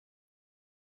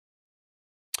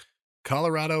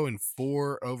 Colorado in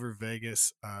 4 over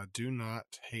Vegas. Do not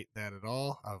hate that at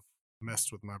all. I've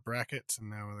messed with my brackets and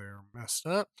now they're messed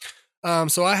up.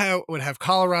 So I would have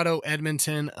Colorado,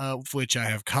 Edmonton, of which I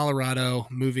have Colorado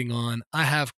moving on. I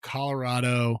have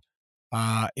Colorado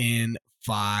in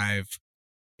 5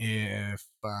 if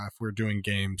we're doing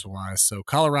games wise. So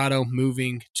Colorado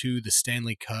moving to the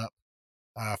Stanley Cup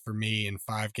for me in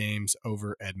 5 games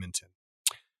over Edmonton.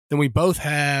 Then we both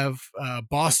have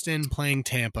Boston playing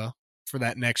Tampa for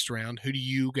that next round. Who do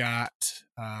you got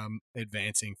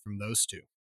advancing from those 2?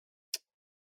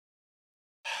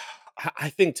 I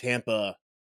think Tampa,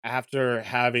 after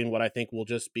having what I think will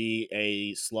just be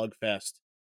a slugfest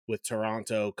with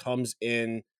Toronto, comes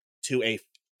in to a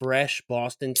fresh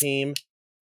Boston team,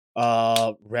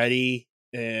 ready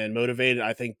and motivated.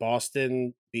 I think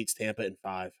Boston beats Tampa in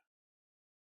 5.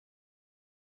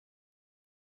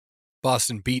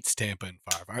 Boston beats Tampa in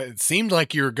 5. It seemed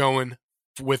like you were going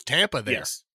with Tampa there.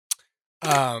 Yes.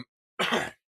 I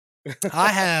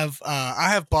have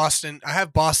Boston. I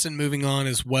have Boston moving on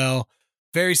as well.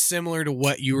 Very similar to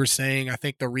what you were saying. I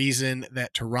think the reason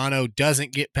that Toronto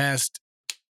doesn't get past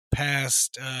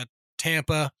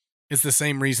Tampa is the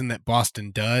same reason that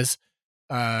Boston does.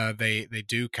 They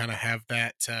do kind of have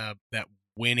that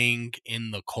winning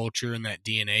in the culture and that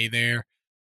DNA there.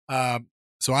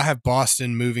 So I have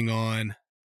Boston moving on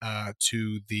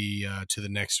to the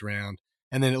next round,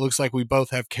 and then it looks like we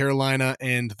both have Carolina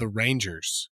and the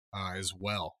Rangers as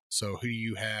well. So who do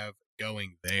you have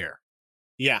going there?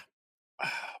 Yeah.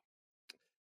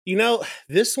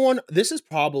 This is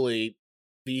probably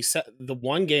the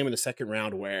one game in the second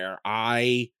round where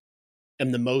I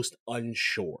am the most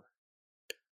unsure.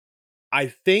 I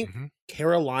think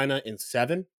Carolina in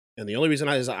 7, and the only reason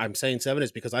I'm saying 7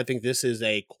 is because I think this is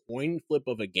a coin flip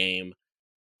of a game.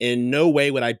 In no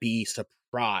way would I be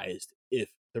surprised if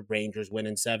the Rangers win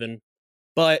in 7,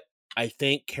 but I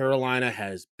think Carolina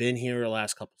has been here the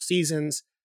last couple seasons.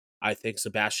 I think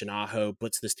Sebastian Aho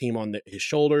puts this team on his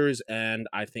shoulders, and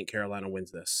I think Carolina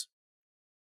wins this.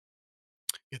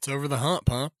 It's over the hump,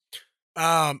 huh?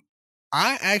 I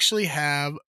actually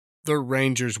have the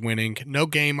Rangers winning. No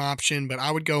game option, but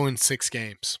I would go in 6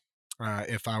 games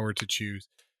if I were to choose.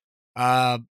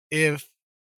 If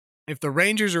the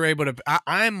Rangers are able to,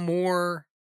 I'm more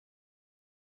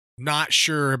not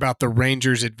sure about the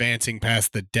Rangers advancing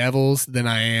past the Devils than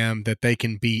I am that they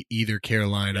can beat either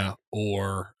Carolina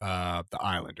or the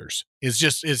Islanders. It's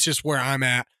just where I'm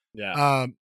at. Yeah.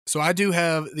 So I do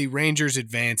have the Rangers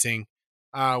advancing,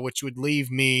 which would leave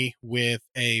me with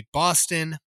a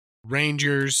Boston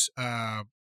Rangers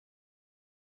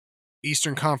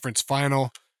Eastern Conference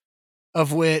final,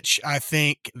 of which I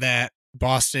think that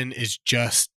Boston is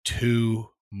just too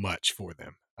much for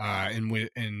them.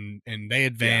 And they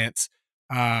advance.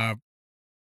 Yeah.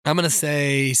 I'm going to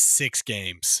say 6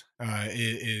 games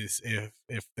is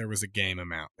if there was a game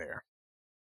amount there.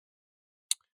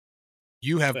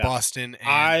 You have Boston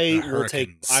and the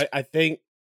Hurricanes. I think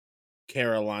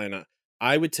Carolina.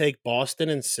 I would take Boston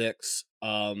in 6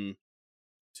 to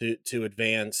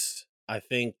advance. I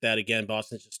think that, again,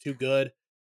 Boston's just too good.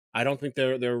 I don't think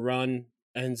their run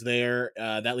ends there.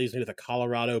 That leaves me with a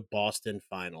Colorado-Boston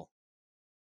final.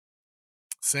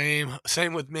 Same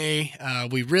with me.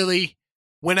 We really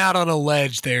went out on a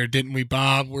ledge there, didn't we,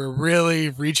 Bob? We're really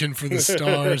reaching for the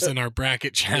stars in our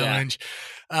bracket challenge.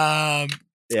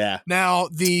 Yeah. Now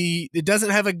it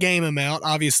doesn't have a game amount.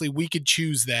 Obviously, we could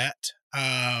choose that.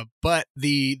 But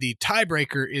the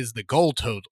tiebreaker is the goal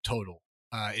total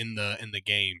in the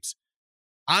games.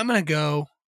 I'm gonna go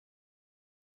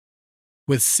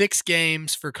with 6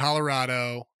 games for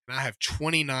Colorado, and I have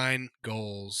 29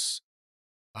 goals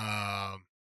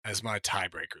as my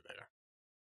tiebreaker there.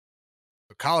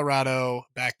 So Colorado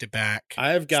back-to-back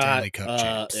I've got Stanley Cup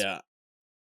champs. Yeah.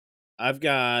 I've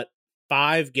got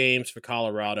 5 games for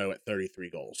Colorado at 33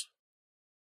 goals.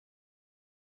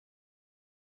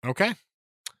 Okay.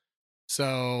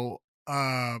 So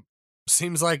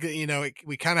seems like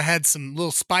we kind of had some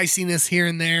little spiciness here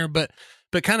and there, but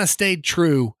kind of stayed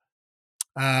true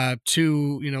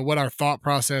to what our thought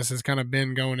process has kind of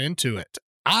been going into it.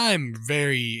 I'm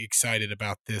very excited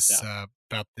about this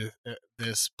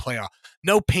this playoff.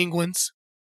 No Penguins.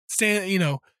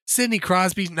 Sidney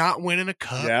Crosby's not winning a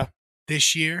cup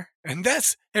this year, and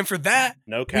for that,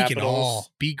 no Capitals. We can all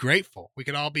be grateful. We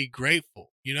can all be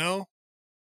grateful.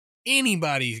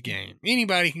 Anybody's game.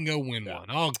 Anybody can go win one.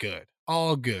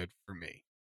 All good for me.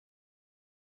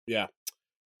 Yeah.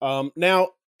 Now,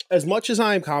 as much as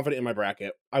I am confident in my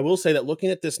bracket, I will say that looking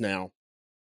at this now,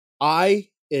 I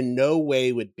in no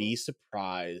way would be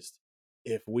surprised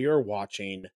if we are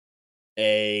watching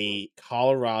a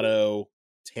Colorado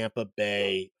Tampa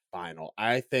Bay final.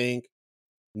 I think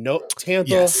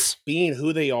Tampa being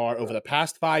who they are over the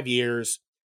past 5 years,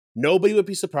 nobody would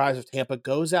be surprised if Tampa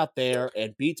goes out there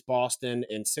and beats Boston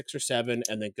in 6 or 7,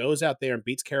 and then goes out there and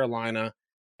beats Carolina,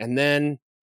 and then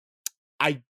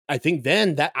I think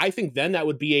then that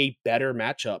would be a better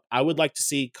matchup. I would like to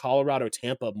see Colorado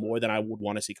Tampa more than I would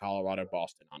want to see Colorado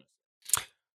Boston, honestly.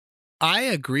 I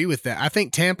agree with that. I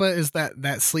think Tampa is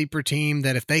that sleeper team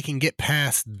that if they can get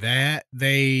past that,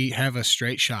 they have a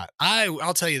straight shot.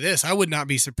 I'll tell you this, I would not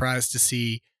be surprised to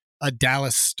see a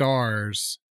Dallas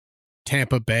Stars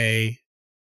Tampa Bay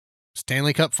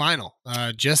Stanley Cup final.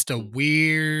 Just a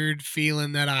weird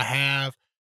feeling that I have.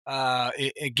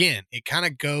 It kind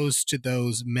of goes to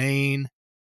those main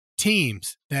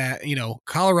teams that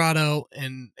Colorado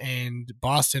and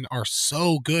Boston are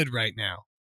so good right now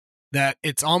that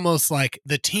it's almost like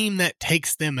the team that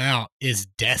takes them out is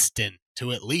destined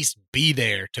to at least be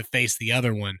there to face the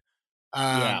other one.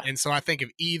 And so I think if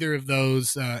either of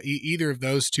those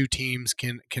two teams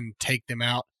can take them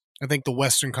out, I think the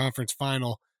Western Conference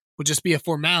Final would just be a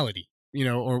formality.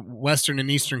 Or Western and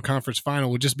Eastern Conference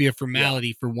Final would just be a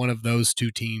formality for one of those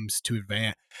two teams to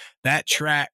advance. That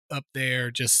track up there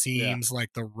just seems like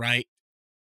the right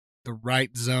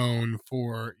zone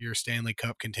for your Stanley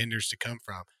Cup contenders to come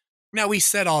from. Now, we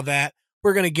said all that.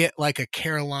 We're going to get like a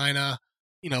Carolina,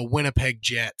 Winnipeg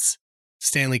Jets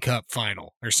Stanley Cup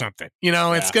final or something.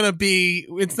 It's not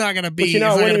going to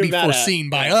be foreseen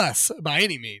by us by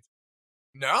any means.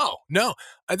 No.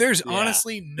 There's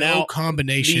honestly no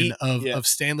combination of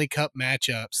Stanley Cup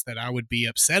matchups that I would be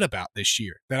upset about this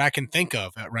year that I can think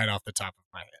of right off the top of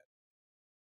my head.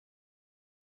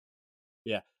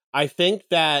 Yeah. I think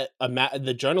that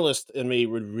the journalist in me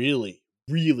would really,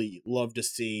 really love to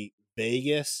see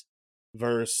Vegas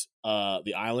versus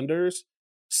the Islanders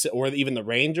or even the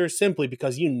Rangers, simply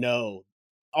because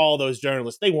all those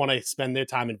journalists, they want to spend their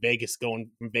time in Vegas,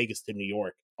 going from Vegas to New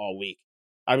York all week.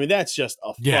 I mean, that's just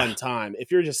a fun time.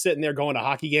 If you're just sitting there going to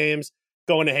hockey games,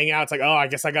 going to hang out, it's like, oh, I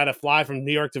guess I got to fly from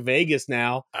New York to Vegas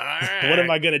now. What am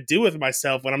I going to do with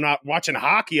myself when I'm not watching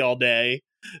hockey all day?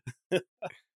 That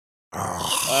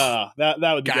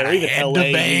would be good. Or even LA,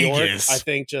 New York. I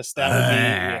think just that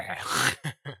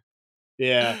would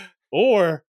be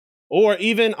Or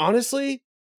even honestly,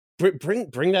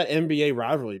 bring that NBA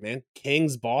rivalry, man.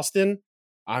 Kings, Boston.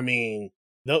 I mean,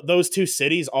 those two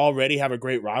cities already have a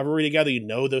great rivalry together.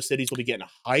 Those cities will be getting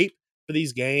hype for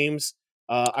these games.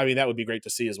 I mean, that would be great to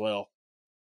see as well.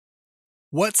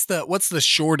 What's the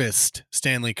shortest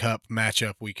Stanley Cup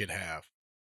matchup we could have?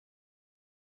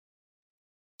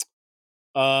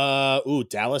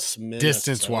 Dallas, Minnesota,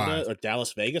 distance wise, or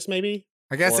Dallas, Vegas, maybe.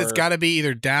 I guess it's got to be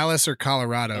either Dallas or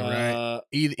Colorado, right?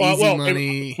 Easy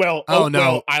money.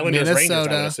 Islanders, Minnesota.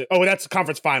 Rangers. That's the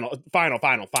conference final.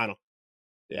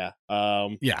 Yeah.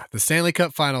 The Stanley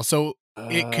Cup final. So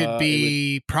it could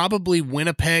be probably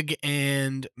Winnipeg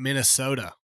and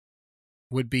Minnesota.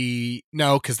 Would be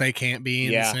because they can't be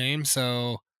in the same.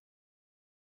 So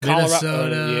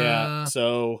Minnesota.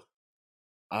 So,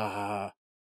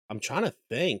 I'm trying to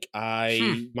think.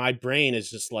 My brain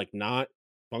is just like not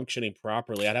functioning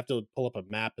properly. I'd have to pull up a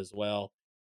map as well.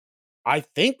 I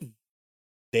think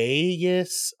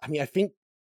Vegas. I mean, I think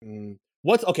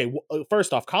what's okay.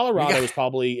 First off, Colorado is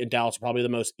probably and Dallas are probably the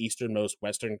most easternmost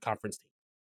Western Conference team.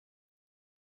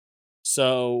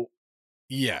 So,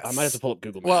 yes, I might have to pull up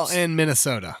Google Maps. Well, and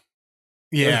Minnesota.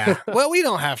 Yeah. Well, we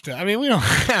don't have to. I mean, we don't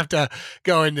have to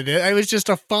go into this. It was just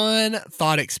a fun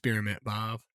thought experiment,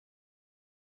 Bob.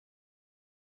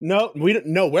 No,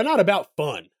 we're not about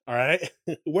fun. All right,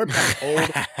 we're about cold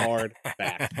hard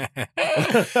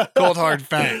facts. Cold hard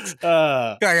facts.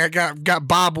 I got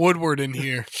Bob Woodward in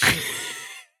here.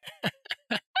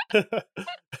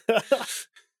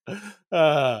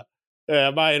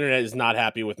 Yeah, my internet is not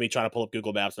happy with me trying to pull up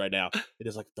Google Maps right now. It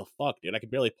is like, the fuck, dude. I can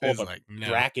barely pull up a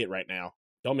bracket right now.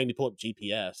 Don't make me pull up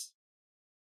GPS.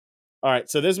 All right,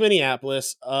 so there's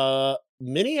Minneapolis.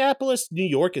 Minneapolis, New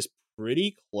York is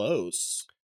pretty close.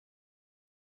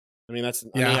 I mean, that's.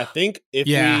 Yeah. I mean, I think if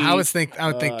I would think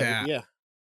that. Yeah.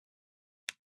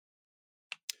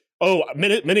 Oh,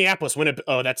 Minneapolis, Winnipeg.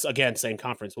 Oh, that's again same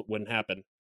conference. Wouldn't happen.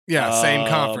 Yeah, same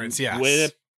conference. Yes.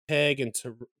 Winnipeg and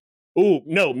oh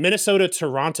no, Minnesota,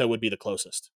 Toronto would be the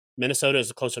closest. Minnesota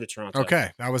is closer to Toronto.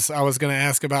 Okay, I was going to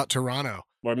ask about Toronto.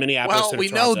 Or Minneapolis. Well, we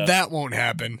Toronto. know that won't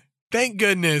happen. Thank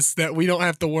goodness that we don't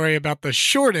have to worry about the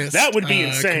shortest. That would be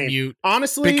insane, commute,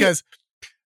 honestly. Because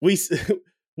we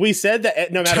said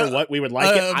that no matter what we would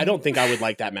like it. I don't think I would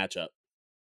like that matchup.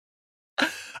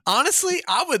 Honestly,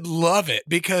 I would love it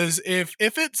because if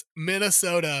it's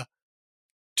Minnesota,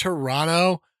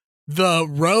 Toronto, the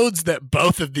roads that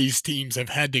both of these teams have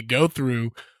had to go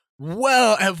through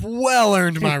have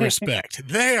earned my respect.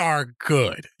 They are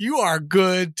good. You are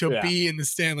good to be in the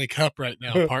Stanley Cup right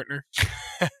now, partner.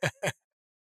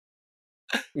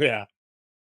 Yeah.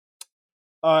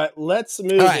 All right, let's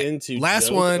move into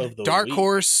last one. Dark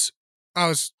horse.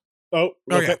 Oh,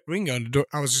 yeah, we can go into.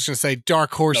 I was just gonna say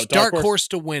dark horse. No, dark horse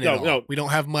to win it all. No. We don't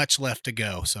have much left to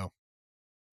go. So,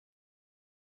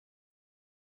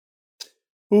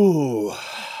 ooh,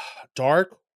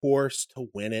 dark horse to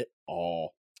win it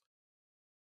all.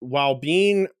 While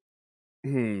being,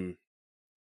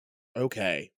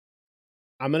 okay,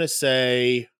 I'm gonna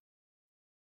say,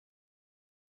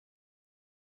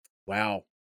 wow,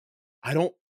 I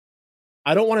don't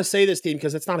want to say this team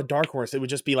because it's not a dark horse. It would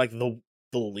just be like the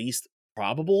least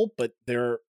probable, but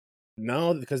they're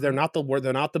because they're not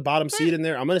the bottom seed in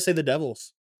there. I'm gonna say the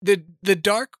Devils. The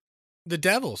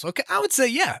Devils. Okay, I would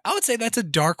say that's a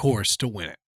dark horse to win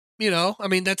it. You know, I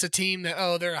mean, that's a team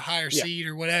that they're a higher seed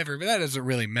or whatever, but that doesn't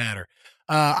really matter.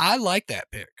 I like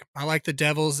that pick. I like the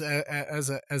Devils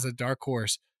as a dark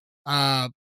horse.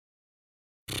 Tough.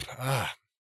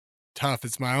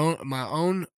 It's my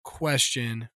own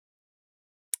question.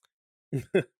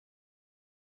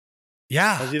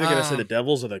 Yeah, I was either gonna say the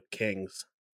Devils or the Kings.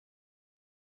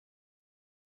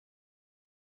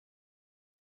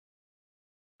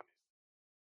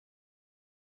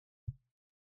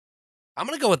 I'm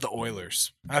going to go with the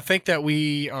Oilers. I think that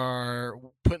we are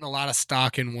putting a lot of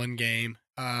stock in one game.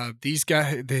 These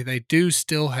guys, they do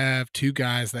still have two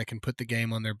guys that can put the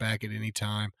game on their back at any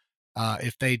time.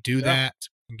 If they do that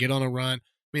and get on a run.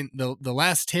 I mean, the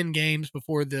last 10 games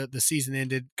before the season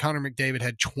ended, Connor McDavid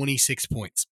had 26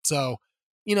 points. So,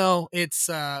 you know, it's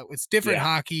different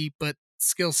hockey, but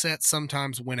skill sets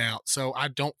sometimes win out. So I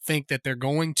don't think that they're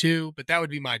going to, but that would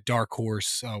be my dark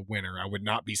horse winner. I would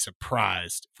not be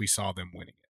surprised if we saw them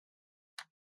winning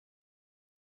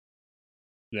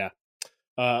it. Yeah.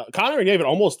 Connor McDavid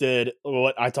almost did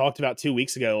what I talked about 2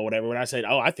 weeks ago or whatever, when I said,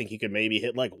 I think he could maybe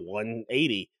hit like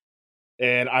 180.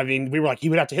 And I mean, we were like, he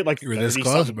would have to hit like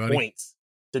 30-something points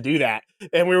to do that.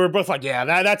 And we were both like,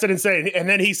 yeah, that's an insane. And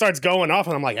then he starts going off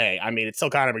and I'm like, hey, I mean, it's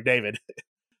still Connor McDavid.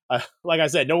 Like I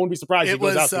said, no one would be surprised if he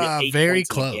goes out to get 8 very points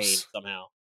close in a game somehow.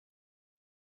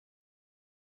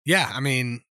 Yeah, I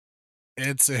mean,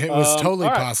 it was totally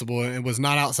possible. It was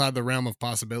not outside the realm of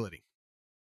possibility.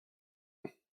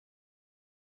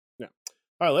 Yeah.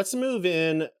 All right, let's move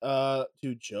in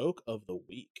to joke of the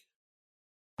week.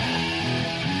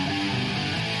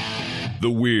 The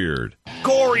weird.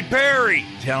 Corey Perry.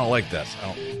 See, I don't like this.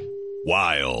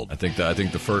 Wild. I think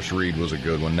the first read was a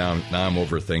good one. Now I'm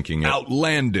overthinking it.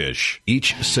 Outlandish.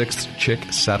 Each sixth chick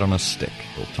sat on a stick.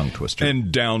 Little tongue twister.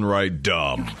 And downright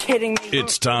dumb. You're kidding me.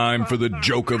 It's time for the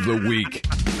joke of the week.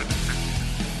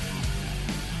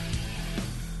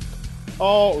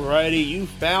 Alrighty, you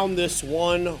found this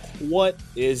one. What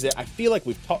is it? I feel like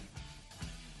we've talked.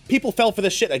 People fell for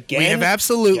this shit again.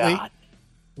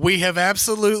 We have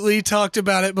absolutely talked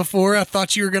about it before. I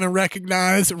thought you were going to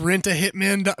recognize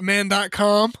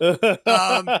rentahitman.com.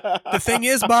 The thing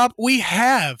is, Bob, we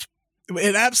have.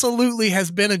 It absolutely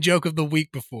has been a joke of the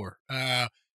week before.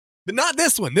 But not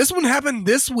this one. This one happened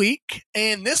this week,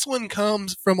 and this one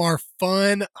comes from our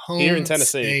fun home Here in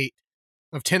Tennessee. state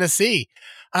of Tennessee.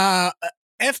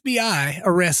 FBI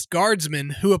arrests guardsman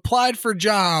who applied for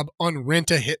job on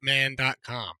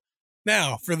rentahitman.com.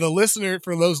 Now, for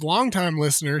those longtime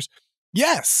listeners,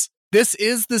 yes, this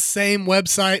is the same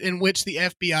website in which the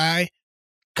FBI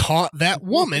caught that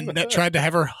woman that tried to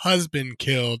have her husband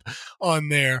killed on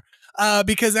there.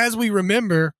 Because as we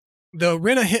remember, the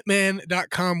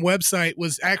rentahitman.com website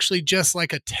was actually just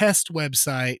like a test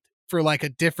website for like a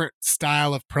different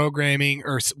style of programming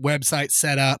or website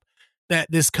setup that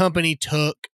this company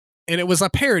took, and it was a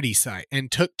parody site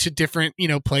and took to different,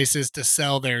 places to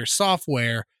sell their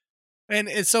software. And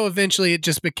so eventually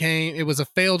it was a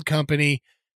failed company.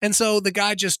 And so the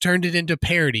guy just turned it into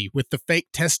parody with the fake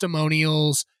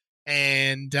testimonials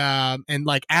and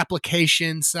like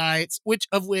application sites, which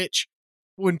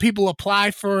when people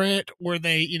apply for it or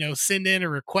they, send in or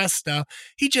request stuff,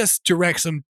 he just directs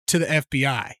them to the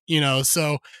FBI,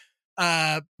 So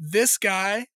this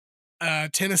guy,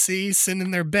 Tennessee,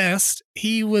 sending their best,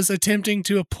 he was attempting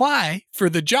to apply for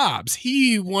the jobs.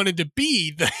 He wanted to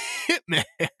be the hitman.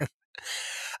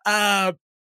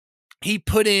 He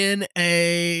put in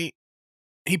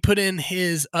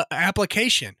his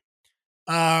application.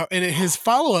 And in his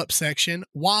follow-up section,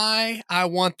 why I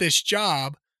want this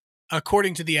job,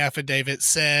 according to the affidavit,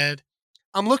 said,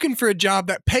 I'm looking for a job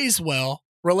that pays well,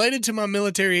 related to my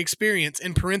military experience,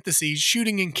 in parentheses,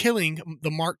 shooting and killing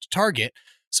the marked target,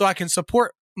 so I can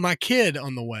support my kid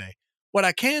on the way. What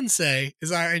I can say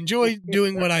is I enjoy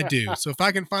doing what I do. So if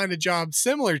I can find a job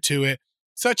similar to it,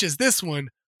 such as this one,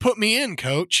 put me in,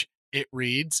 coach, it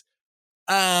reads.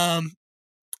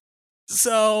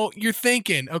 So you're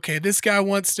thinking, okay, this guy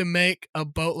wants to make a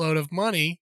boatload of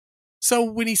money. So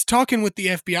when he's talking with the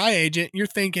FBI agent, you're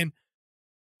thinking,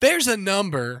 there's a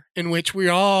number in which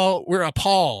we're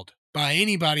appalled by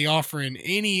anybody offering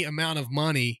any amount of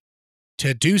money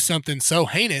to do something so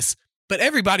heinous, but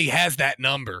everybody has that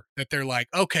number that they're like,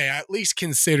 okay, I at least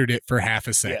considered it for half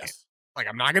a second. Yes. Like,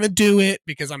 I'm not going to do it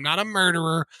because I'm not a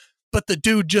murderer, but the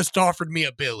dude just offered me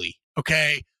a Billy.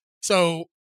 Okay. So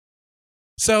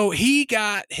he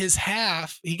got his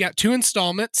half. He got 2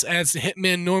 installments, as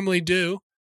hitmen normally do.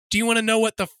 Do you want to know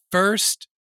what the first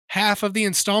half of the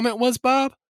installment was,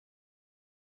 Bob?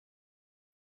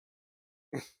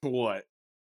 What?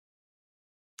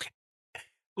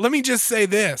 Let me just say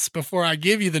this before I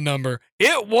give you the number.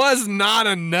 It was not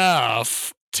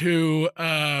enough to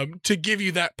give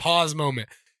you that pause moment.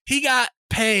 He got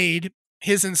paid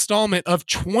his installment of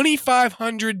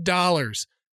 $2,500.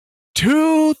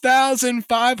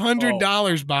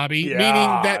 $2,500, Bobby,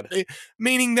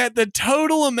 meaning that the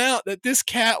total amount that this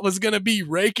cat was going to be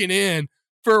raking in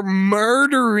for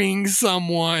murdering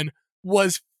someone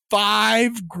was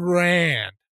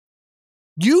 $5,000.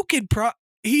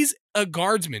 He's a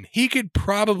guardsman. He could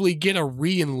probably get a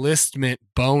re-enlistment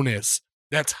bonus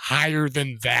that's higher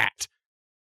than that.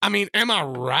 I mean, am I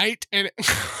right? And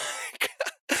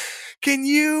can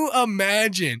you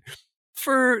imagine?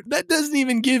 That doesn't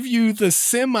even give you the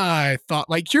semi thought.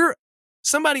 Like,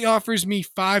 somebody offers me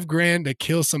 $5,000 to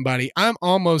kill somebody, I'm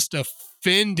almost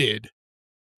offended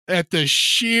at the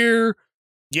sheer,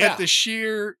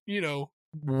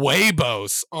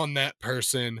 huevos on that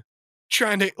person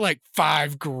trying to, like,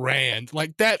 $5,000.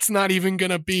 Like, that's not even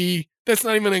gonna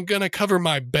cover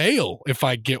my bail if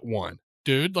I get one,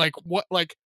 dude. Like, what?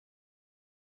 Like,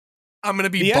 I'm gonna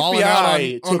be balling out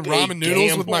on ramen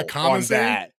noodles with my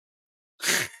commissary.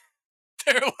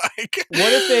 They're like,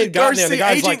 what if they had gotten there? The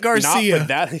guy's Agent like, Garcia. not with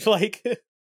that. Like,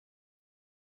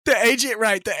 the agent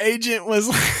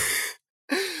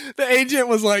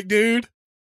was like, dude,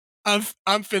 I'm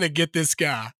finna get this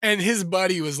guy. And his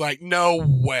buddy was like, no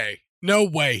way.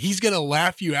 He's gonna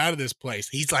laugh you out of this place.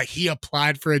 He's like, he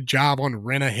applied for a job on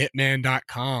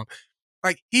rentahitman.com.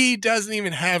 Like, he doesn't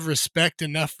even have respect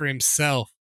enough for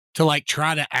himself to, like,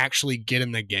 try to actually get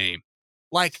in the game.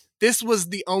 Like, this was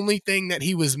the only thing that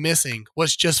he was missing,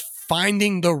 was just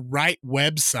finding the right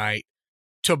website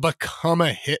to become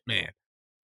a hitman.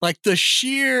 Like, the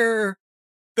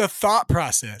thought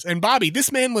process. And Bobby,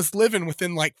 this man was living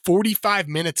within like 45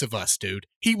 minutes of us, dude.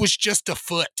 He was just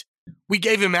afoot. We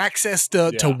gave him access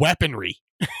to weaponry.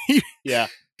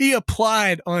 He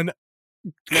applied on.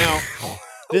 Now,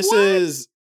 this is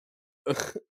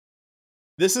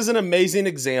an amazing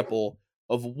example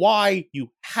of why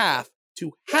you have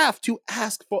to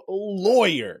ask for a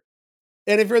lawyer.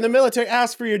 And if you're in the military,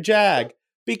 ask for your JAG.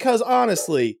 Because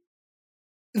honestly,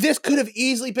 this could have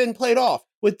easily been played off.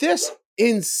 With this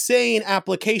insane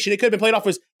application, it could have been played off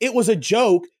as it was a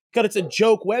joke because it's a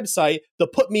joke website. The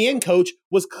put me in coach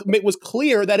was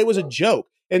clear that it was a joke.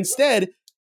 Instead,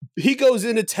 he goes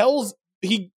in and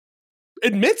he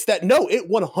admits that no, it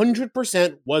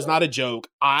 100% was not a joke.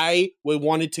 I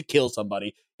wanted to kill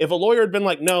somebody. If a lawyer had been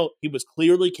like, no, he was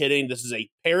clearly kidding. This is a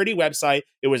parody website.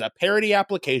 It was a parody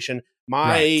application.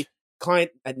 My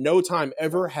client at no time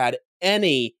ever had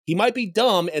he might be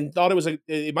dumb and thought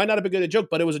it might not have been good a joke,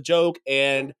 but it was a joke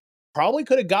and probably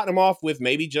could have gotten him off with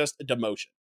maybe just a demotion.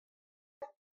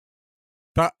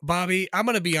 But Bobby, I'm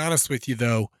going to be honest with you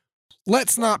though.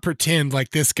 Let's not pretend like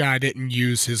this guy didn't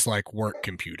use his like work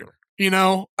computer. You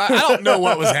know, I don't know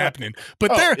what was happening,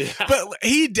 but but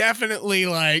he definitely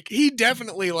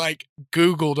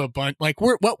Googled a bunch. Like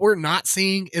what we're not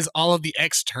seeing is all of the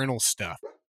external stuff,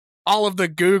 all of the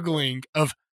Googling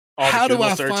of how do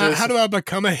I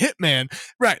become a hitman?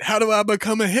 Right. How do I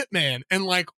become a hitman? And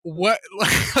like what,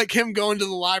 like him going to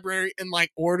the library and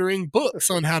like ordering books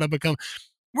on how to become.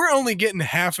 We're only getting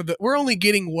we're only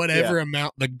getting whatever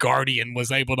amount the Guardian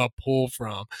was able to pull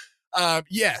from.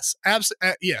 Yes,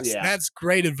 absolutely. Yes, that's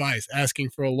great advice, asking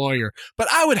for a lawyer. But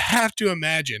I would have to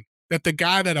imagine that the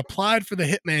guy that applied for the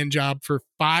Hitman job for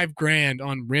 $5,000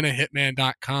 on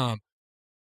rentahitman.com,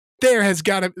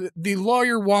 the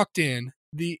lawyer walked in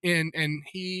and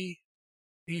he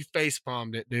face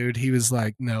palmed it, dude. He was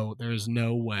like, no, there's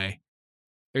no way.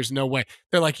 There's no way.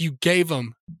 They're like, you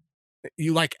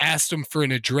like asked him for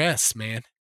an address, man.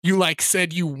 You like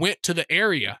said you went to the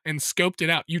area and scoped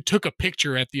it out. You took a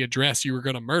picture at the address you were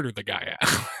going to murder the guy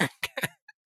at.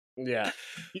 Yeah.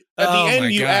 At the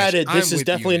end, you added, this is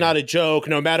definitely not a joke.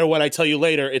 No matter what I tell you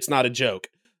later, it's not a joke.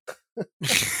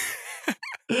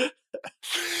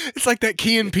 It's like that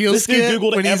Key and Peele skit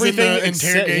Googled when he's in the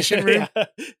interrogation room.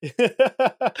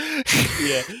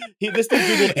 This dude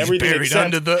Googled everything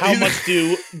except how much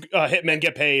do hitmen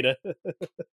get paid.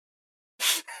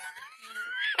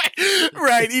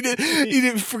 Right, he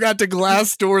didn't forgot to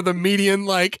Glassdoor the median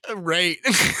like rate.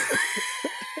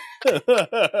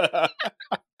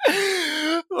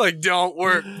 Like don't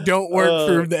work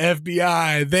for the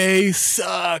FBI. They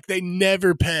suck. They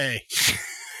never pay.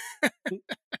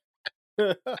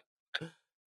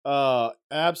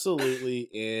 Absolutely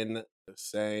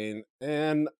insane.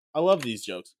 And I love these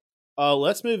jokes.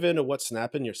 Let's move into what's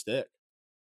snapping your stick.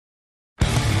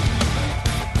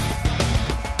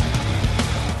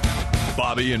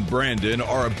 Bobby and Brandon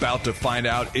are about to find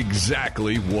out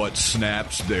exactly what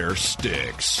snaps their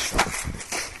sticks.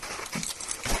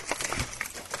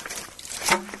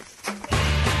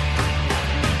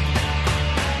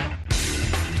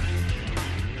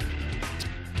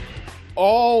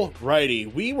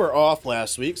 Alrighty, we were off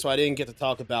last week, so I didn't get to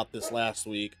talk about this last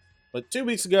week. But 2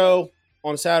 weeks ago,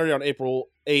 on Saturday, on April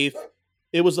 8th,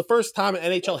 it was the first time in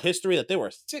NHL history that there were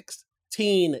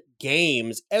 16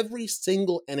 games. Every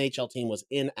single NHL team was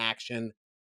in action.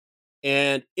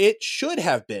 And it should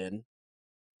have been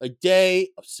a day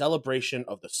of celebration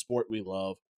of the sport we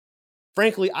love.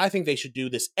 Frankly, I think they should do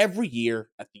this every year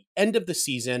at the end of the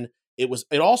season.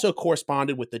 It also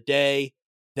corresponded with the day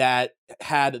that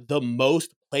had the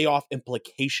most playoff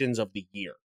implications of the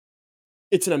year.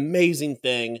 It's an amazing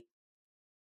thing.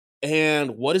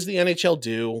 And what does the NHL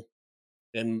do?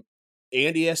 And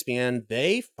ESPN,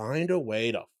 they find a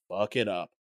way to fuck it up.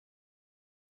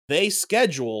 They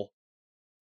schedule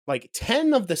like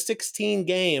 10 of the 16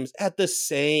 games at the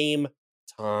same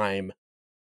time.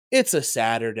 It's a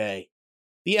Saturday.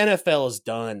 The NFL is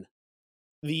done.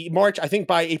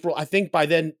 By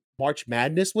then March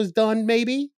Madness was done,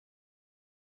 maybe?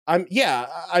 I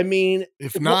mean,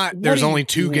 if not, there's only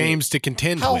 2 games to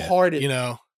contend with. How hard it, you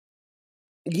know?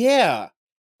 Yeah.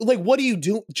 Like, what do you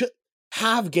do? Just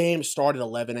have games start at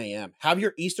 11 a.m. Have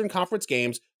your Eastern Conference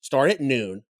games start at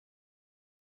noon.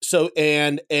 So,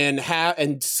 and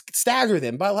stagger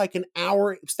them by like an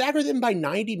hour, stagger them by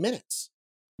 90 minutes.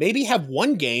 Maybe have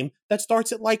one game that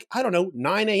starts at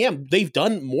 9 a.m. They've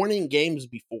done morning games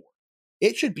before.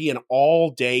 It should be an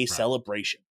all-day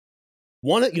celebration.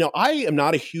 I am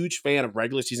not a huge fan of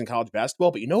regular season college basketball,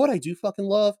 but you know what I do fucking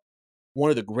love? One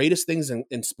of the greatest things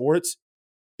in sports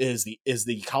is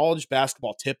the college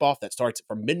basketball tip-off that starts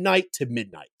from midnight to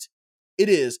midnight. It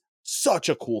is such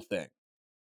a cool thing.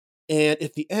 And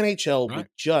if the NHL would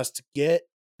just get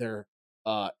their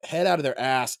head out of their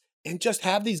ass and just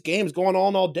have these games going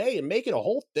on all day and make it a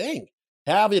whole thing.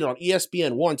 Have it on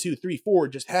ESPN 1, 2, 3, 4.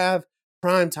 Just have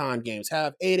primetime games.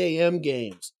 Have 8 a.m.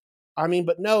 games. I mean,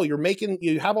 but no,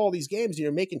 you have all these games and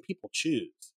you're making people choose.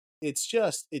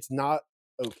 It's not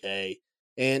okay.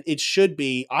 And it should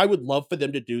be. I would love for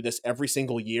them to do this every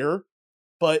single year,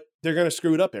 but they're going to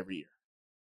screw it up every year.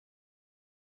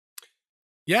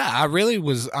 Yeah, I really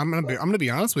was. I'm gonna be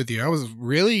honest with you. I was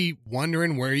really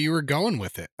wondering where you were going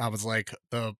with it. I was like,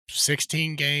 the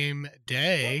 16 game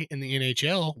day in the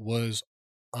NHL was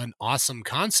an awesome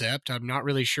concept. I'm not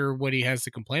really sure what he has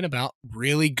to complain about.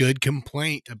 Really good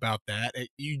complaint about that.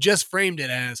 You just framed it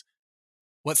as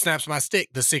what snaps my stick,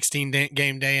 the 16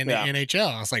 game day in the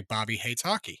NHL. I was like, Bobby hates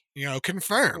hockey.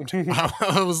 Confirmed.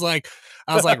 I was like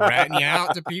ratting you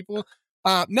out to people.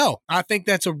 No, I think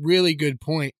that's a really good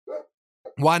point.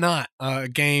 Why not?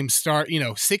 Games start,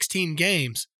 16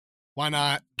 games. Why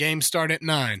not? Games start at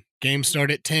 9. Games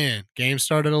start at 10. Games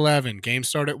start at 11. Games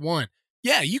start at 1.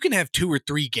 Yeah, you can have 2 or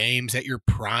 3 games at your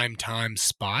prime time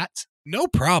spots. No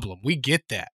problem. We get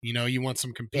that. You want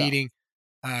some competing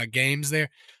games there.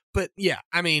 But yeah,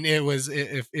 I mean, it was,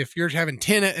 if you're having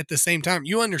 10 at the same time,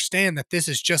 you understand that this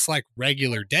is just like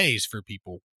regular days for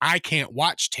people. I can't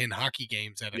watch 10 hockey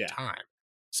games at a time.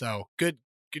 So good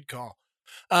call.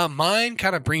 Mine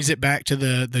kind of brings it back to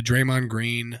the Draymond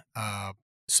Green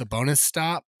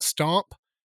Sabonis stomp.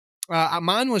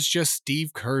 Mine was just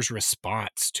Steve Kerr's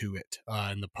response to it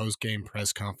in the post-game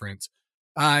press conference.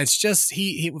 It's just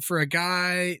he for a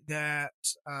guy that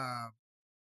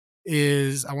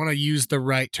is, I want to use the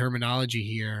right terminology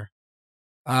here,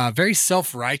 very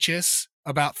self-righteous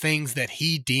about things that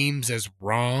he deems as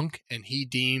wrong and he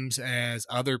deems as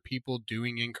other people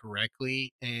doing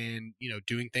incorrectly and,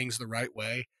 doing things the right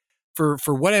way. For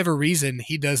whatever reason,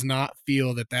 he does not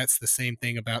feel that that's the same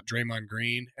thing about Draymond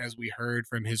Green, as we heard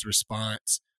from his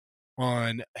response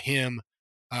on him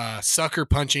sucker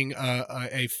punching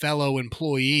a fellow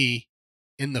employee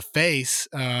in the face.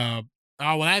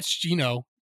 That's,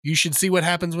 you should see what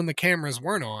happens when the cameras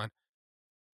weren't on.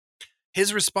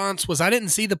 His response was, I didn't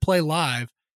see the play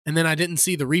live, and then I didn't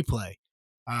see the replay.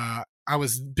 I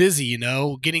was busy,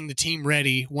 getting the team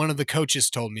ready. One of the coaches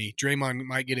told me Draymond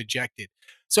might get ejected.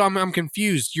 So I'm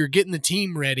confused. You're getting the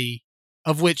team ready,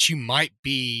 of which you might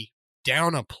be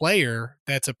down a player.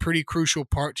 That's a pretty crucial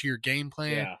part to your game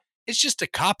plan. Yeah. It's just a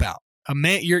cop-out.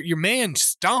 Your man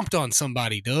stomped on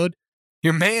somebody, dude.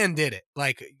 Your man did it.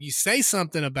 Like, you say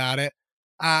something about it.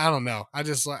 I don't know. I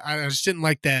just didn't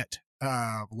like that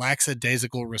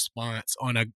lackadaisical response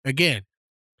on a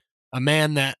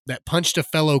man that punched a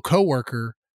fellow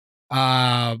coworker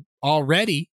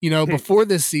already, before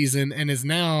this season, and is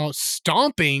now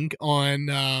stomping on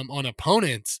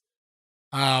opponents.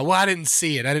 I didn't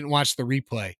see it. I didn't watch the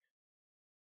replay.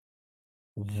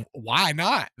 Why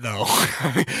not, though?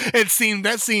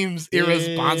 That seems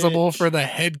irresponsible for the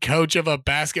head coach of a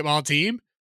basketball team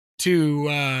to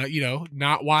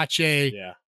not watch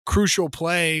a crucial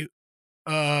play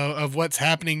of what's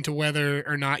happening, to whether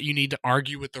or not you need to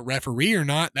argue with the referee or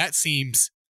not. That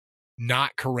seems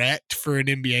not correct for an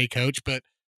NBA coach, but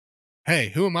hey,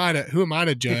 who am I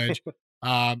to judge?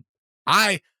 I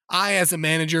as a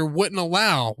manager wouldn't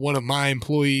allow one of my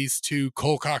employees to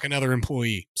cold cock another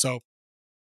employee. So,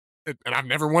 and I've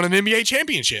never won an NBA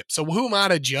championship. So who am I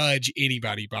to judge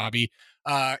anybody, Bobby?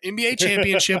 NBA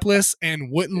championshipless and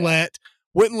wouldn't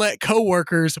let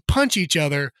coworkers punch each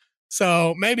other.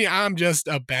 So maybe I'm just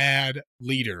a bad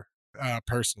leader,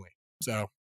 personally. So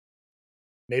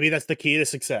maybe that's the key to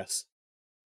success.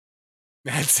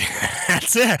 That's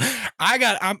it.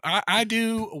 I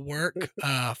do work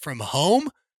from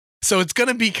home, so it's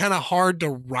gonna be kind of hard to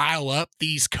rile up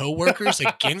these coworkers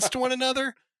against one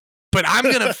another. But I'm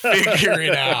gonna figure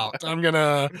it out. I'm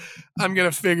gonna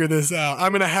figure this out.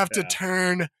 I'm gonna have to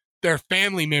turn their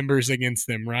family members against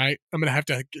them, right? I'm going to have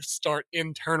to start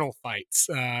internal fights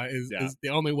is the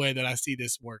only way that I see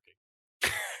this working.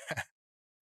 All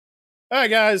right,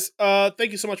 guys.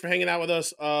 Thank you so much for hanging out with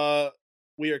us.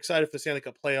 We are excited for the Stanley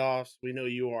Cup playoffs. We know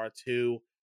you are too.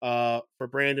 For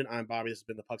Brandon, I'm Bobby. This has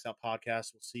been the Pucks Out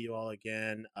Podcast. We'll see you all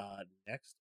again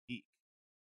next week.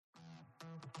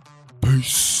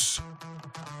 Peace.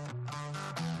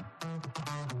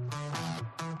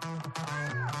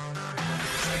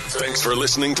 Thanks for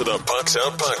listening to the Pucks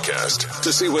Out Podcast.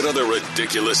 To see what other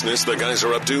ridiculousness the guys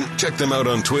are up to, check them out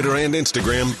on Twitter and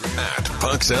Instagram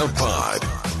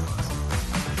 @PucksOutPod.